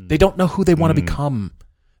be. They don't know who they want to become.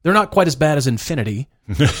 They're not quite as bad as Infinity,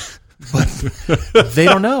 but they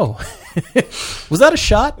don't know. Was that a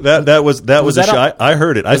shot? That was a shot. I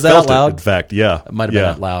heard it. I felt it. In fact, yeah, it might have been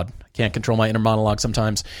out loud. I can't control my inner monologue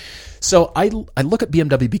sometimes. So I look at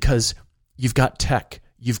BMW because you've got tech,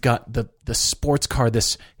 you've got the sports car,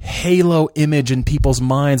 this halo image in people's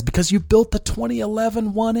minds because you built the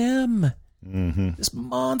 2011 1M, this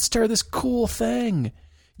monster, this cool thing.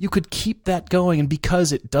 You could keep that going, and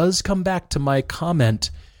because it does come back to my comment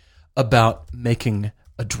about making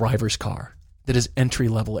a driver's car that is entry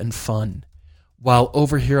level and fun, while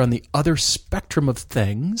over here on the other spectrum of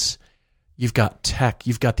things, you've got tech,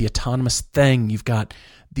 you've got the autonomous thing, you've got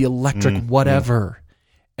the electric whatever,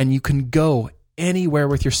 and you can go anywhere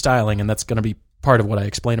with your styling, and that's going to be part of what I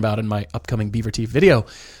explain about in my upcoming Beaver Teeth video.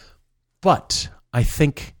 But I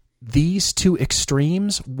think these two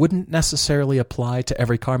extremes wouldn't necessarily apply to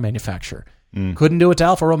every car manufacturer. Couldn't do it to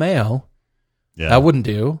Alfa Romeo. Yeah. That wouldn't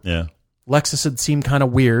do. Yeah. Lexus would seem kind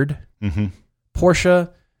of weird.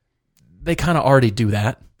 Porsche, they kind of already do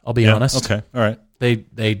that, I'll be honest. Okay, all right.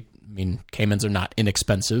 I mean, Caymans are not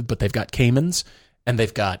inexpensive, but they've got Caymans, and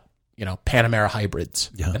they've got, Panamera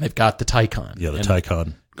hybrids, and they've got the Taycan. Yeah, the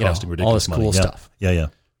Taycan costing ridiculous all this money. cool stuff. Yeah.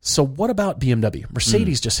 So what about BMW?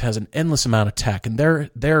 Mercedes just has an endless amount of tech, and they're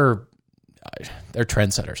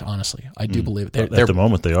trendsetters, honestly. I do believe it. At the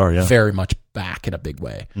moment they are, very much back in a big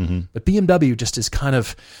way. But BMW just is kind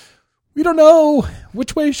of, we don't know,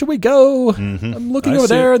 which way should we go? I'm looking over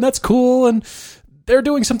there, and that's cool, and they're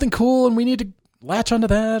doing something cool, and we need to latch onto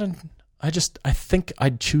that. And I think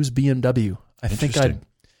I'd choose BMW. I think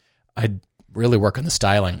I'd really work on the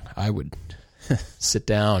styling. I would sit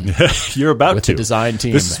down. You're about with to. The design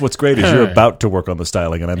team. This is what's great is you're about to work on the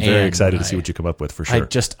styling, and I'm very excited to see what you come up with for sure.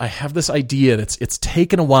 I have this idea it's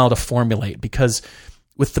taken a while to formulate, because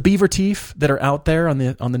with the Beaver Teeth that are out there on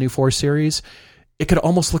the new 4 Series, it could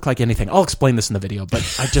almost look like anything. I'll explain this in the video, but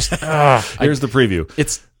I just here's the preview.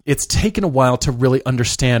 It's taken a while to really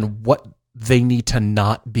understand what they need to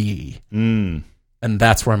not be, and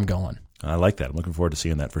that's where I'm going. I like that. I'm looking forward to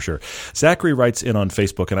seeing that for sure. Zachary writes in on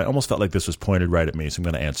Facebook, and I almost felt like this was pointed right at me, so I'm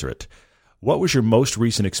going to answer it. What was your most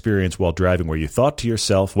recent experience while driving where you thought to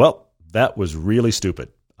yourself, well, that was really stupid.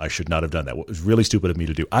 I should not have done that. What was really stupid of me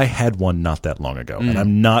to do? I had one not that long ago, and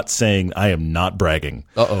I'm not saying, I am not bragging.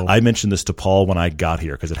 I mentioned this to Paul when I got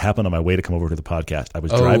here because it happened on my way to come over to the podcast. I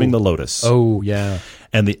was driving the Lotus. Oh, yeah.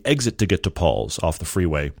 And the exit to get to Paul's off the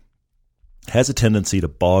freeway has a tendency to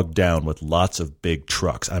bog down with lots of big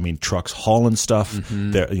trucks. I mean, trucks hauling stuff,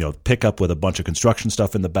 pickup with a bunch of construction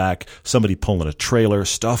stuff in the back, somebody pulling a trailer,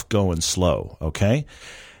 stuff going slow, okay?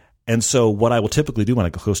 And so what I will typically do when I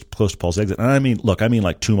go close to Paul's exit, and I mean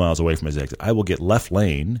like 2 miles away from his exit, I will get left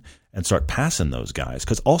lane and start passing those guys.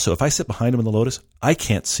 Because also, if I sit behind him in the Lotus, I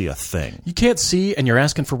can't see a thing. You can't see, and you're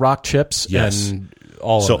asking for rock chips and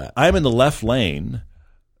all of that. So I'm in the left lane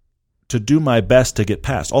to do my best to get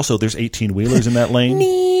past. Also, there's 18-wheelers in that lane.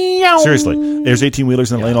 Seriously, there's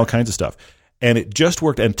 18-wheelers in that lane, all kinds of stuff. And it just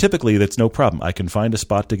worked, and typically that's no problem. I can find a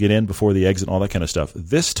spot to get in before the exit and all that kind of stuff.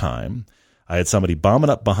 This time, I had somebody bombing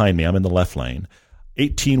up behind me. I'm in the left lane,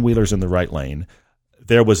 18-wheelers in the right lane.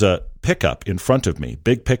 There was a pickup in front of me,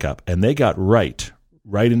 big pickup, and they got right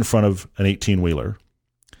in front of an 18-wheeler.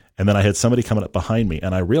 And then I had somebody coming up behind me,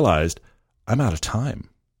 and I realized I'm out of time.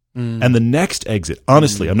 And the next exit,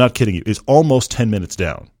 honestly, I'm not kidding you, is almost 10 minutes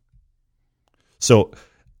down. So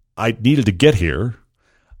I needed to get here.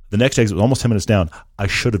 The next exit was almost 10 minutes down. I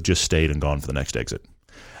should have just stayed and gone for the next exit.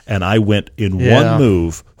 And I went in one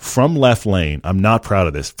move from left lane. I'm not proud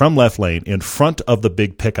of this. From left lane in front of the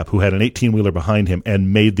big pickup who had an 18-wheeler behind him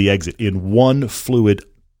and made the exit in one fluid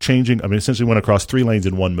changing. I mean, essentially went across 3 lanes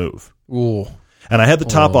in one move. Ooh. And I had the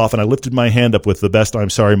top off, and I lifted my hand up with the best I'm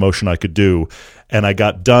sorry motion I could do. And I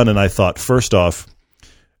got done, and I thought, first off,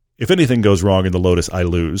 if anything goes wrong in the Lotus, I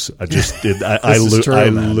lose. I just did. I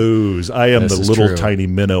lose. I am the little tiny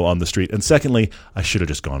minnow on the street. And secondly, I should have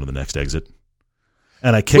just gone to the next exit.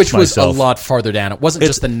 And I kicked myself. Which was a lot farther down. It wasn't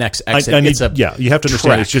just the next exit. You have to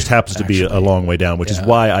understand. It just happens to be a long way down, which is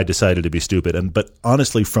why I decided to be stupid. But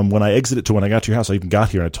honestly, from when I exited to when I got to your house, I even got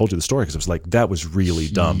here and I told you the story because I was like, that was really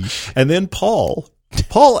dumb. And then Paul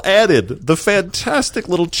added the fantastic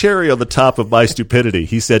little cherry on the top of my stupidity.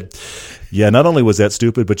 He said, yeah, not only was that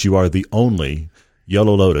stupid, but you are the only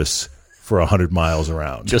Yellow Lotus for 100 miles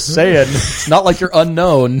around. Just saying. It's not like you're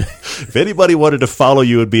unknown. If anybody wanted to follow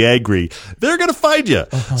you and be angry, they're going to find you.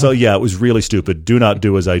 So, yeah, it was really stupid. Do not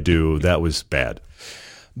do as I do. That was bad.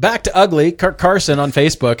 Back to ugly. Kirk Carson on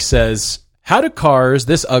Facebook says, how do cars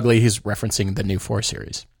this ugly, he's referencing the new 4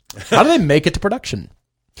 Series, how do they make it to production?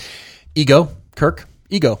 Ego, Kirk,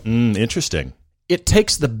 ego. Interesting. It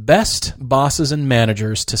takes the best bosses and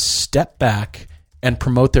managers to step back and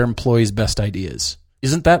promote their employees' best ideas.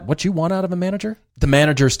 Isn't that what you want out of a manager? The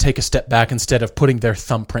managers take a step back instead of putting their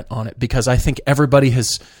thumbprint on it, because I think everybody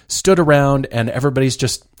has stood around and everybody's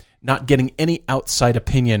just not getting any outside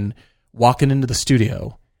opinion walking into the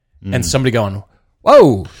studio and somebody going,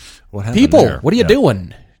 whoa, people, there? what are you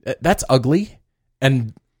doing? That's ugly.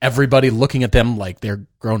 And everybody looking at them like they're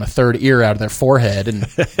growing a third ear out of their forehead. And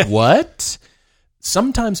what?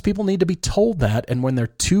 Sometimes people need to be told that, and when they're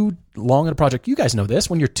too long in a project, you guys know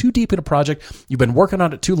this, when you're too deep in a project, you've been working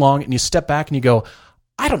on it too long, and you step back and you go,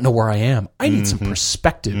 I don't know where I am. I need some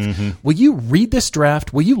perspective. Will you read this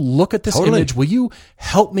draft? Will you look at this image? Will you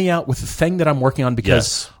help me out with the thing that I'm working on?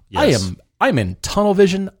 Because I'm in tunnel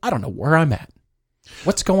vision. I don't know where I'm at.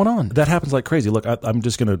 What's going on? That happens like crazy. Look, I'm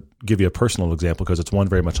just going to give you a personal example because it's one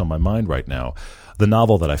very much on my mind right now. The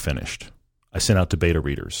novel that I finished, I sent out to beta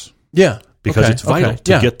readers. Yeah. Because it's vital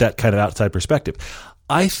to get that kind of outside perspective.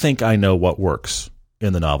 I think I know what works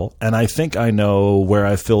in the novel, and I think I know where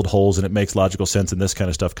I've filled holes and it makes logical sense, and this kind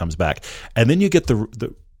of stuff comes back. And then you get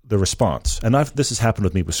the response. And this has happened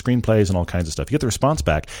with me with screenplays and all kinds of stuff. You get the response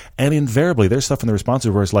back, and invariably there's stuff in the responses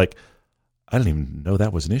where it's like, I didn't even know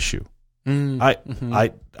that was an issue. I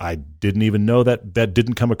didn't even know that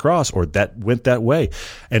didn't come across, or that went that way.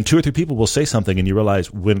 And 2 or 3 people will say something, and you realize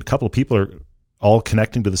when a couple of people are all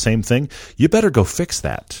connecting to the same thing, you better go fix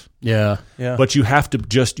that. Yeah. But you have to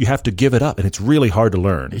give it up, and it's really hard to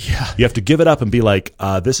learn. Yeah. You have to give it up and be like,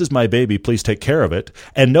 this is my baby, please take care of it,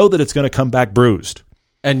 and know that it's going to come back bruised.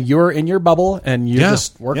 And you're in your bubble, and you're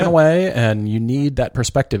just working away, and you need that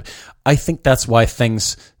perspective. I think that's why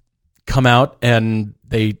things come out, and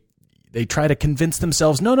they try to convince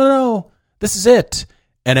themselves, no, this is it.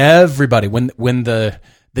 And everybody, when the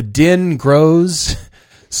din grows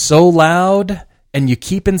so loud, and you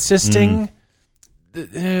keep insisting,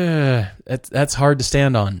 that's hard to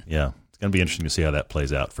stand on. Yeah, it's going to be interesting to see how that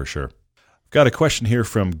plays out for sure. I've got a question here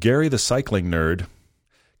from Gary the Cycling Nerd.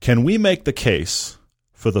 Can we make the case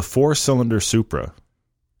for the 4-cylinder Supra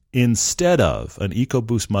instead of an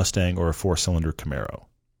EcoBoost Mustang or a 4-cylinder Camaro?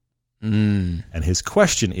 And his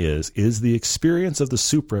question is the experience of the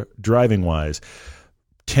Supra, driving-wise,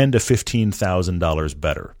 $10,000 to $15,000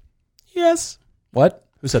 better? Yes. What?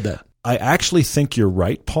 Who said that? I actually think you're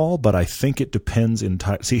right, Paul, but I think it depends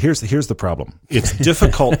entirely. See, here's the problem. It's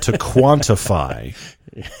difficult to quantify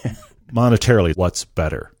monetarily what's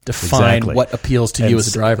better. Define what appeals to you as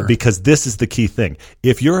a driver. Because this is the key thing.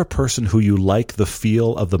 If you're a person who you like the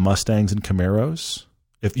feel of the Mustangs and Camaros,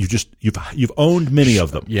 if you've owned many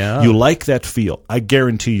of them, you like that feel, I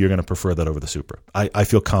guarantee you're going to prefer that over the Supra. I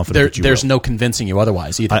feel confident that you there's will. no convincing you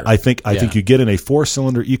otherwise either. I think you get in a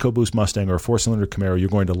 4-cylinder EcoBoost Mustang or a 4-cylinder Camaro, you're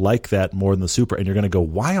going to like that more than the Supra, and you're going to go,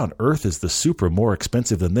 why on earth is the Supra more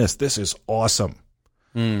expensive than this? This is awesome.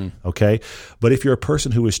 Okay? But if you're a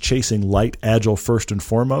person who is chasing light, agile first and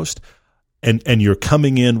foremost, and you're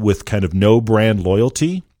coming in with kind of no brand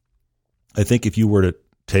loyalty, I think if you were to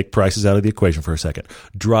take prices out of the equation for a second,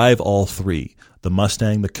 drive all 3, the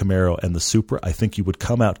Mustang, the Camaro, and the Supra, I think you would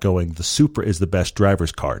come out going, the Supra is the best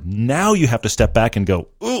driver's car. Now you have to step back and go,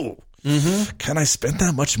 ooh, can I spend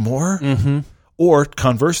that much more? Or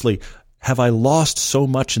conversely, have I lost so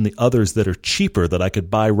much in the others that are cheaper that I could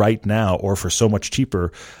buy right now, or for so much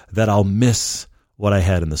cheaper that I'll miss what I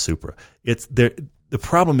had in the Supra? It's there. The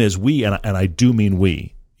problem is and I do mean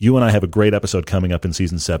we, you and I have a great episode coming up in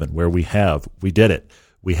season 7 where we did it.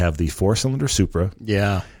 We have the 4-cylinder Supra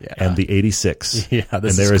and the 86. Yeah, and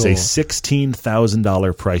there is a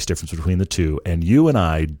 $16,000 price difference between the two, and you and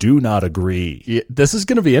I do not agree. Yeah, this is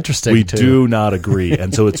going to be interesting, We do not agree.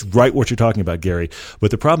 And so it's right what you're talking about, Gary.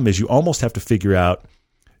 But the problem is you almost have to figure out,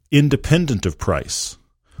 independent of price,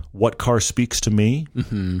 what car speaks to me,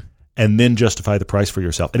 and then justify the price for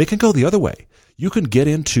yourself. And it can go the other way. You can get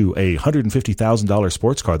into a $150,000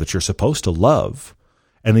 sports car that you're supposed to love,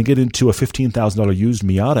 and then get into a $15,000 used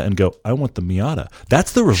Miata and go, I want the Miata.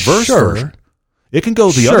 That's the reverse version. It can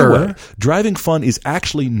go the other way. Driving fun is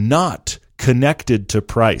actually not connected to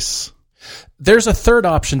price. There's a third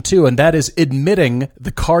option too, and that is admitting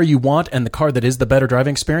the car you want and the car that is the better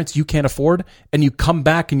driving experience you can't afford, and you come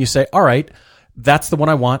back and you say, all right, that's the one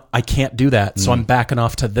I want. I can't do that, so I'm backing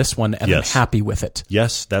off to this one, and I'm happy with it.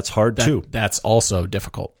 Yes, that's hard too. That's also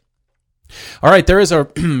difficult. All right, there is a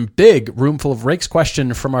big room full of rakes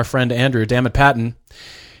question from our friend Andrew Dammit Patton.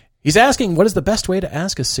 He's asking, what is the best way to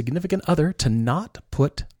ask a significant other to not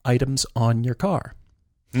put items on your car?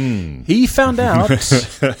 He found out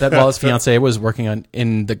that while his fiancée was working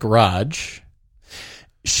in the garage,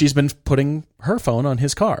 she's been putting her phone on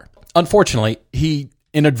his car. Unfortunately, he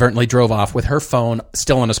inadvertently drove off with her phone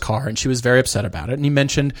still in his car, and she was very upset about it. And he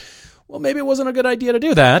mentioned, well, maybe it wasn't a good idea to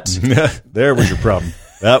do that. There was your problem.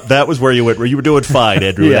 That was where you went. Where you were doing fine,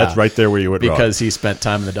 Andrew. Yeah. That's right there where you went wrong. Because he spent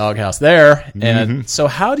time in the doghouse there. And so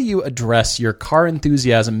how do you address your car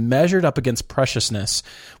enthusiasm measured up against preciousness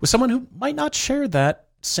with someone who might not share that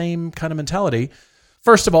same kind of mentality?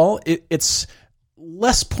 First of all, it's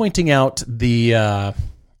less pointing out the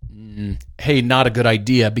hey, not a good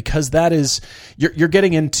idea, because that is you're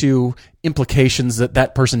getting into implications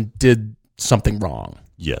that person did something wrong.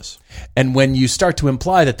 Yes. And when you start to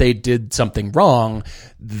imply that they did something wrong,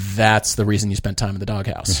 that's the reason you spent time in the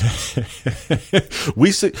doghouse.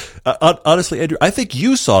 We see, honestly, Andrew, I think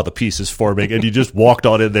you saw the pieces forming and you just walked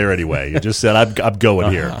on in there anyway. You just said, I'm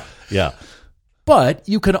going here. Yeah. But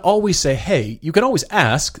you can always say, hey, you can always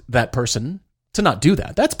ask that person to not do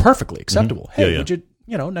that. That's perfectly acceptable. Hey, would you,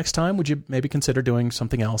 next time, would you maybe consider doing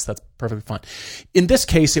something else? That's perfectly fine. In this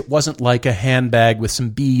case, it wasn't like a handbag with some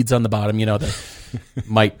beads on the bottom, that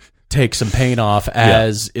might take some paint off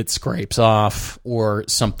as it scrapes off, or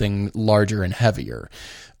something larger and heavier.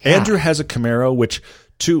 Andrew has a Camaro, which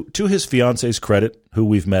to his fiance's credit, who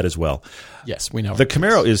we've met as well. Yes, we know. The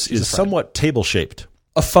Camaro is somewhat table-shaped.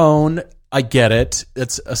 A phone, I get it.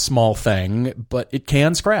 It's a small thing, but it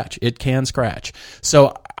can scratch.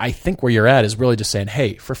 So I think where you're at is really just saying,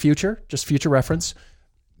 hey, for future reference,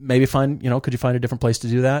 maybe could you find a different place to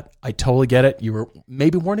do that? I totally get it. You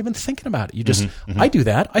weren't even thinking about it. You just, I do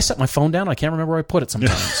that. I set my phone down. I can't remember where I put it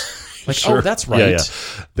sometimes. Sure. Oh, that's right. Yeah.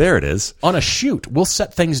 There it is. On a shoot, we'll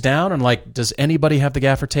set things down and does anybody have the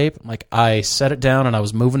gaffer tape? I set it down and I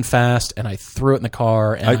was moving fast and I threw it in the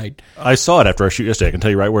car and I saw it after our shoot yesterday. I can tell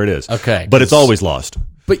you right where it is. Okay. But it's always lost.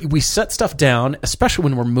 But we set stuff down, especially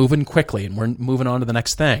when we're moving quickly and we're moving on to the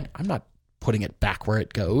next thing. I'm not putting it back where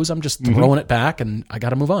it goes. I'm just throwing it back and I got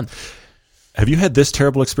to move on. Have you had this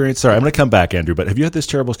terrible experience? Sorry, I'm going to come back, Andrew, but have you had this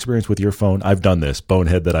terrible experience with your phone? I've done this,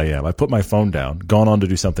 bonehead that I am. I put my phone down, gone on to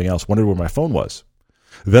do something else, wondered where my phone was.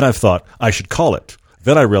 Then I've thought, I should call it.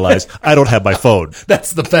 Then I realized I don't have my phone.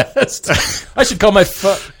 That's the best. I should call my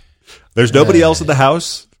phone. There's nobody else in the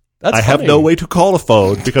house. I have no way to call a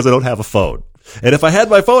phone because I don't have a phone. And if I had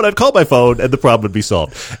my phone, I'd call my phone and the problem would be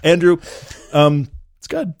solved. Andrew, it's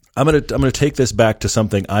good. I'm gonna take this back to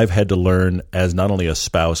something I've had to learn as not only a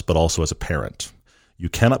spouse but also as a parent. You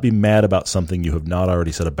cannot be mad about something you have not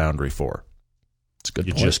already set a boundary for. It's a good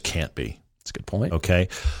point. You just can't be. It's a good point. Okay?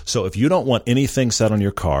 So if you don't want anything set on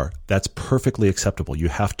your car, that's perfectly acceptable. You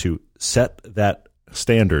have to set that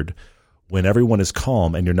standard when everyone is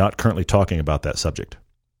calm and you're not currently talking about that subject.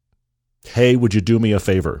 Hey, would you do me a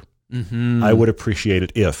favor? I would appreciate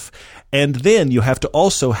it if. And then you have to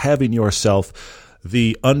also have in yourself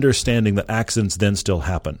the understanding that accidents then still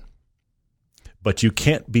happen. But you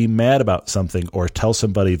can't be mad about something or tell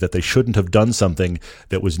somebody that they shouldn't have done something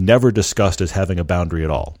that was never discussed as having a boundary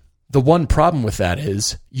at all. The one problem with that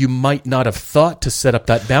is you might not have thought to set up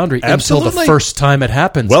that boundary until the first time it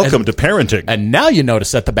happens. Welcome to parenting. And now you know to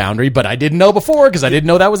set the boundary, but I didn't know before because I didn't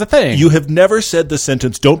know that was a thing. You have never said the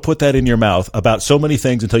sentence, don't put that in your mouth, about so many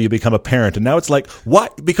things until you become a parent. And now it's like,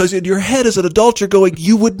 what? Because in your head as an adult, you're going,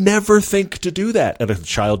 you would never think to do that. And a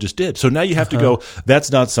child just did. So now you have to go,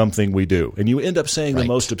 that's not something we do. And you end up saying the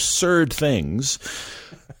most absurd things.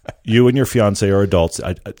 You and your fiance are adults.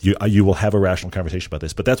 You will have a rational conversation about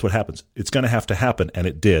this, but that's what happens. It's going to happen, and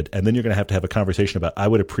it did. And then you're going to have a conversation about, I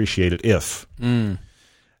would appreciate it if. And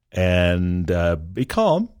be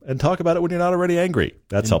calm and talk about it when you're not already angry.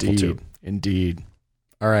 That's helpful too. Indeed.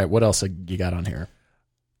 All right, what else you got on here?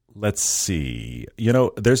 Let's see.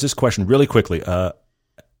 There's this question really quickly.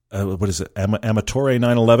 What is it? Amatore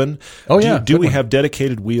 911. Oh yeah. Do we have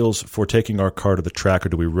dedicated wheels for taking our car to the track, or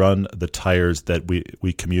do we run the tires that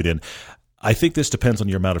we commute in? I think this depends on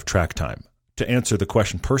your amount of track time. To answer the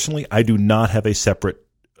question personally, I do not have a separate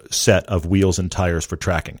set of wheels and tires for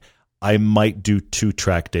tracking. I might do 2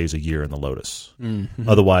 track days a year in the Lotus.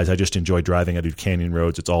 Otherwise, I just enjoy driving. I do canyon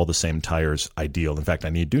roads. It's all the same tires. Ideal. In fact, I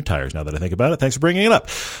need new tires now that I think about it. Thanks for bringing it up.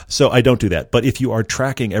 So I don't do that. But if you are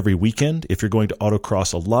tracking every weekend, if you're going to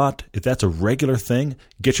autocross a lot, if that's a regular thing,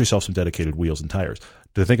 get yourself some dedicated wheels and tires.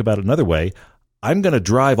 To think about it another way, I'm going to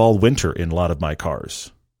drive all winter in a lot of my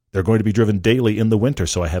cars. They're going to be driven daily in the winter,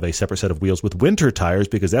 so I have a separate set of wheels with winter tires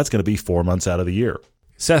because that's going to be 4 months out of the year.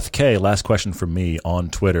 Seth K, last question from me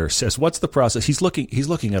on Twitter, says, what's the process? He's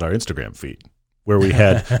looking at our Instagram feed where we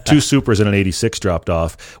had 2 Supers and an 86 dropped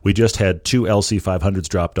off. We just had 2 LC500s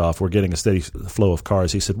dropped off. We're getting a steady flow of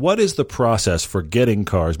cars. He said, what is the process for getting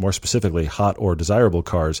cars, more specifically hot or desirable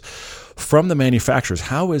cars, from the manufacturers.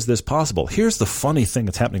 How is this possible? Here's the funny thing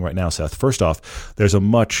that's happening right now, Seth. First off, there's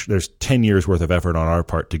 10 years worth of effort on our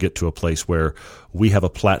part to get to a place where we have a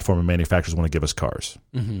platform and manufacturers want to give us cars.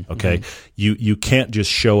 Okay. You can't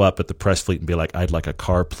just show up at the press fleet and be like, I'd like a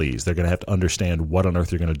car, please. They're going to have to understand what on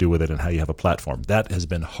earth you're going to do with it and how you have a platform. That has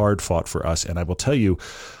been hard fought for us. And I will tell you,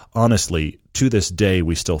 honestly, to this day,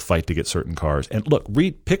 we still fight to get certain cars. And look,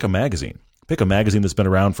 pick a magazine. Pick a magazine that's been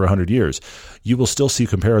around for 100 years. You will still see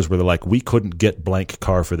comparisons where they're like, we couldn't get blank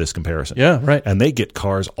car for this comparison. Yeah, right. And they get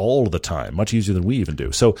cars all the time, much easier than we even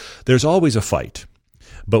do. So there's always a fight.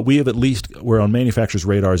 But we're on manufacturers'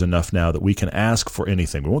 radars enough now that we can ask for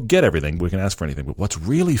anything. We won't get everything, but we can ask for anything. But what's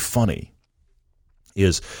really funny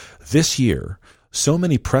is this year, so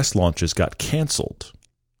many press launches got canceled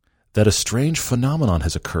that a strange phenomenon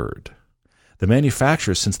has occurred. The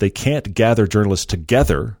manufacturers, since they can't gather journalists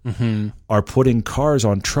together, are putting cars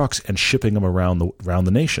on trucks and shipping them around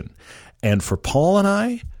the nation. And for Paul and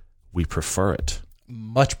I, we prefer it.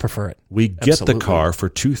 Much prefer it. We get the car for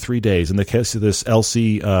 2-3 days. In the case of this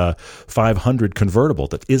LC 500 convertible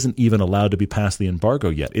that isn't even allowed to be past the embargo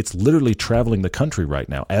yet, it's literally traveling the country right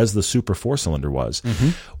now, as the Super 4-cylinder was.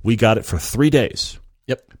 We got it for 3 days.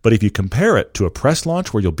 Yep. But if you compare it to a press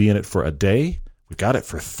launch where you'll be in it for a day, we got it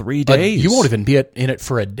for 3 days. You won't even be in it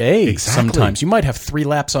for a day. Exactly. Sometimes you might have 3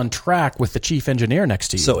 laps on track with the chief engineer next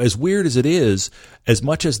to you. So as weird as it is, as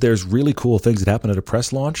much as there's really cool things that happen at a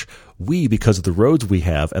press launch, because of the roads we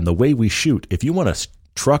have and the way we shoot, if you want to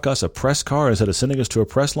truck us a press car instead of sending us to a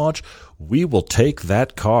press launch, we will take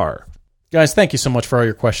that car. Guys, thank you so much for all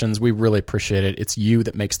your questions. We really appreciate it. It's you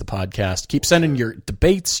that makes the podcast. Keep sending your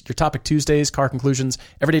debates, your Topic Tuesdays, car conclusions,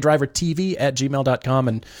 everydaydrivertv@gmail.com,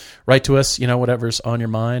 and write to us, whatever's on your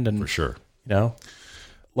mind. And for sure.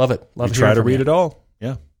 Love it. Love we try to read it all.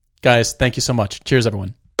 Yeah. Guys, thank you so much. Cheers,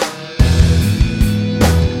 everyone.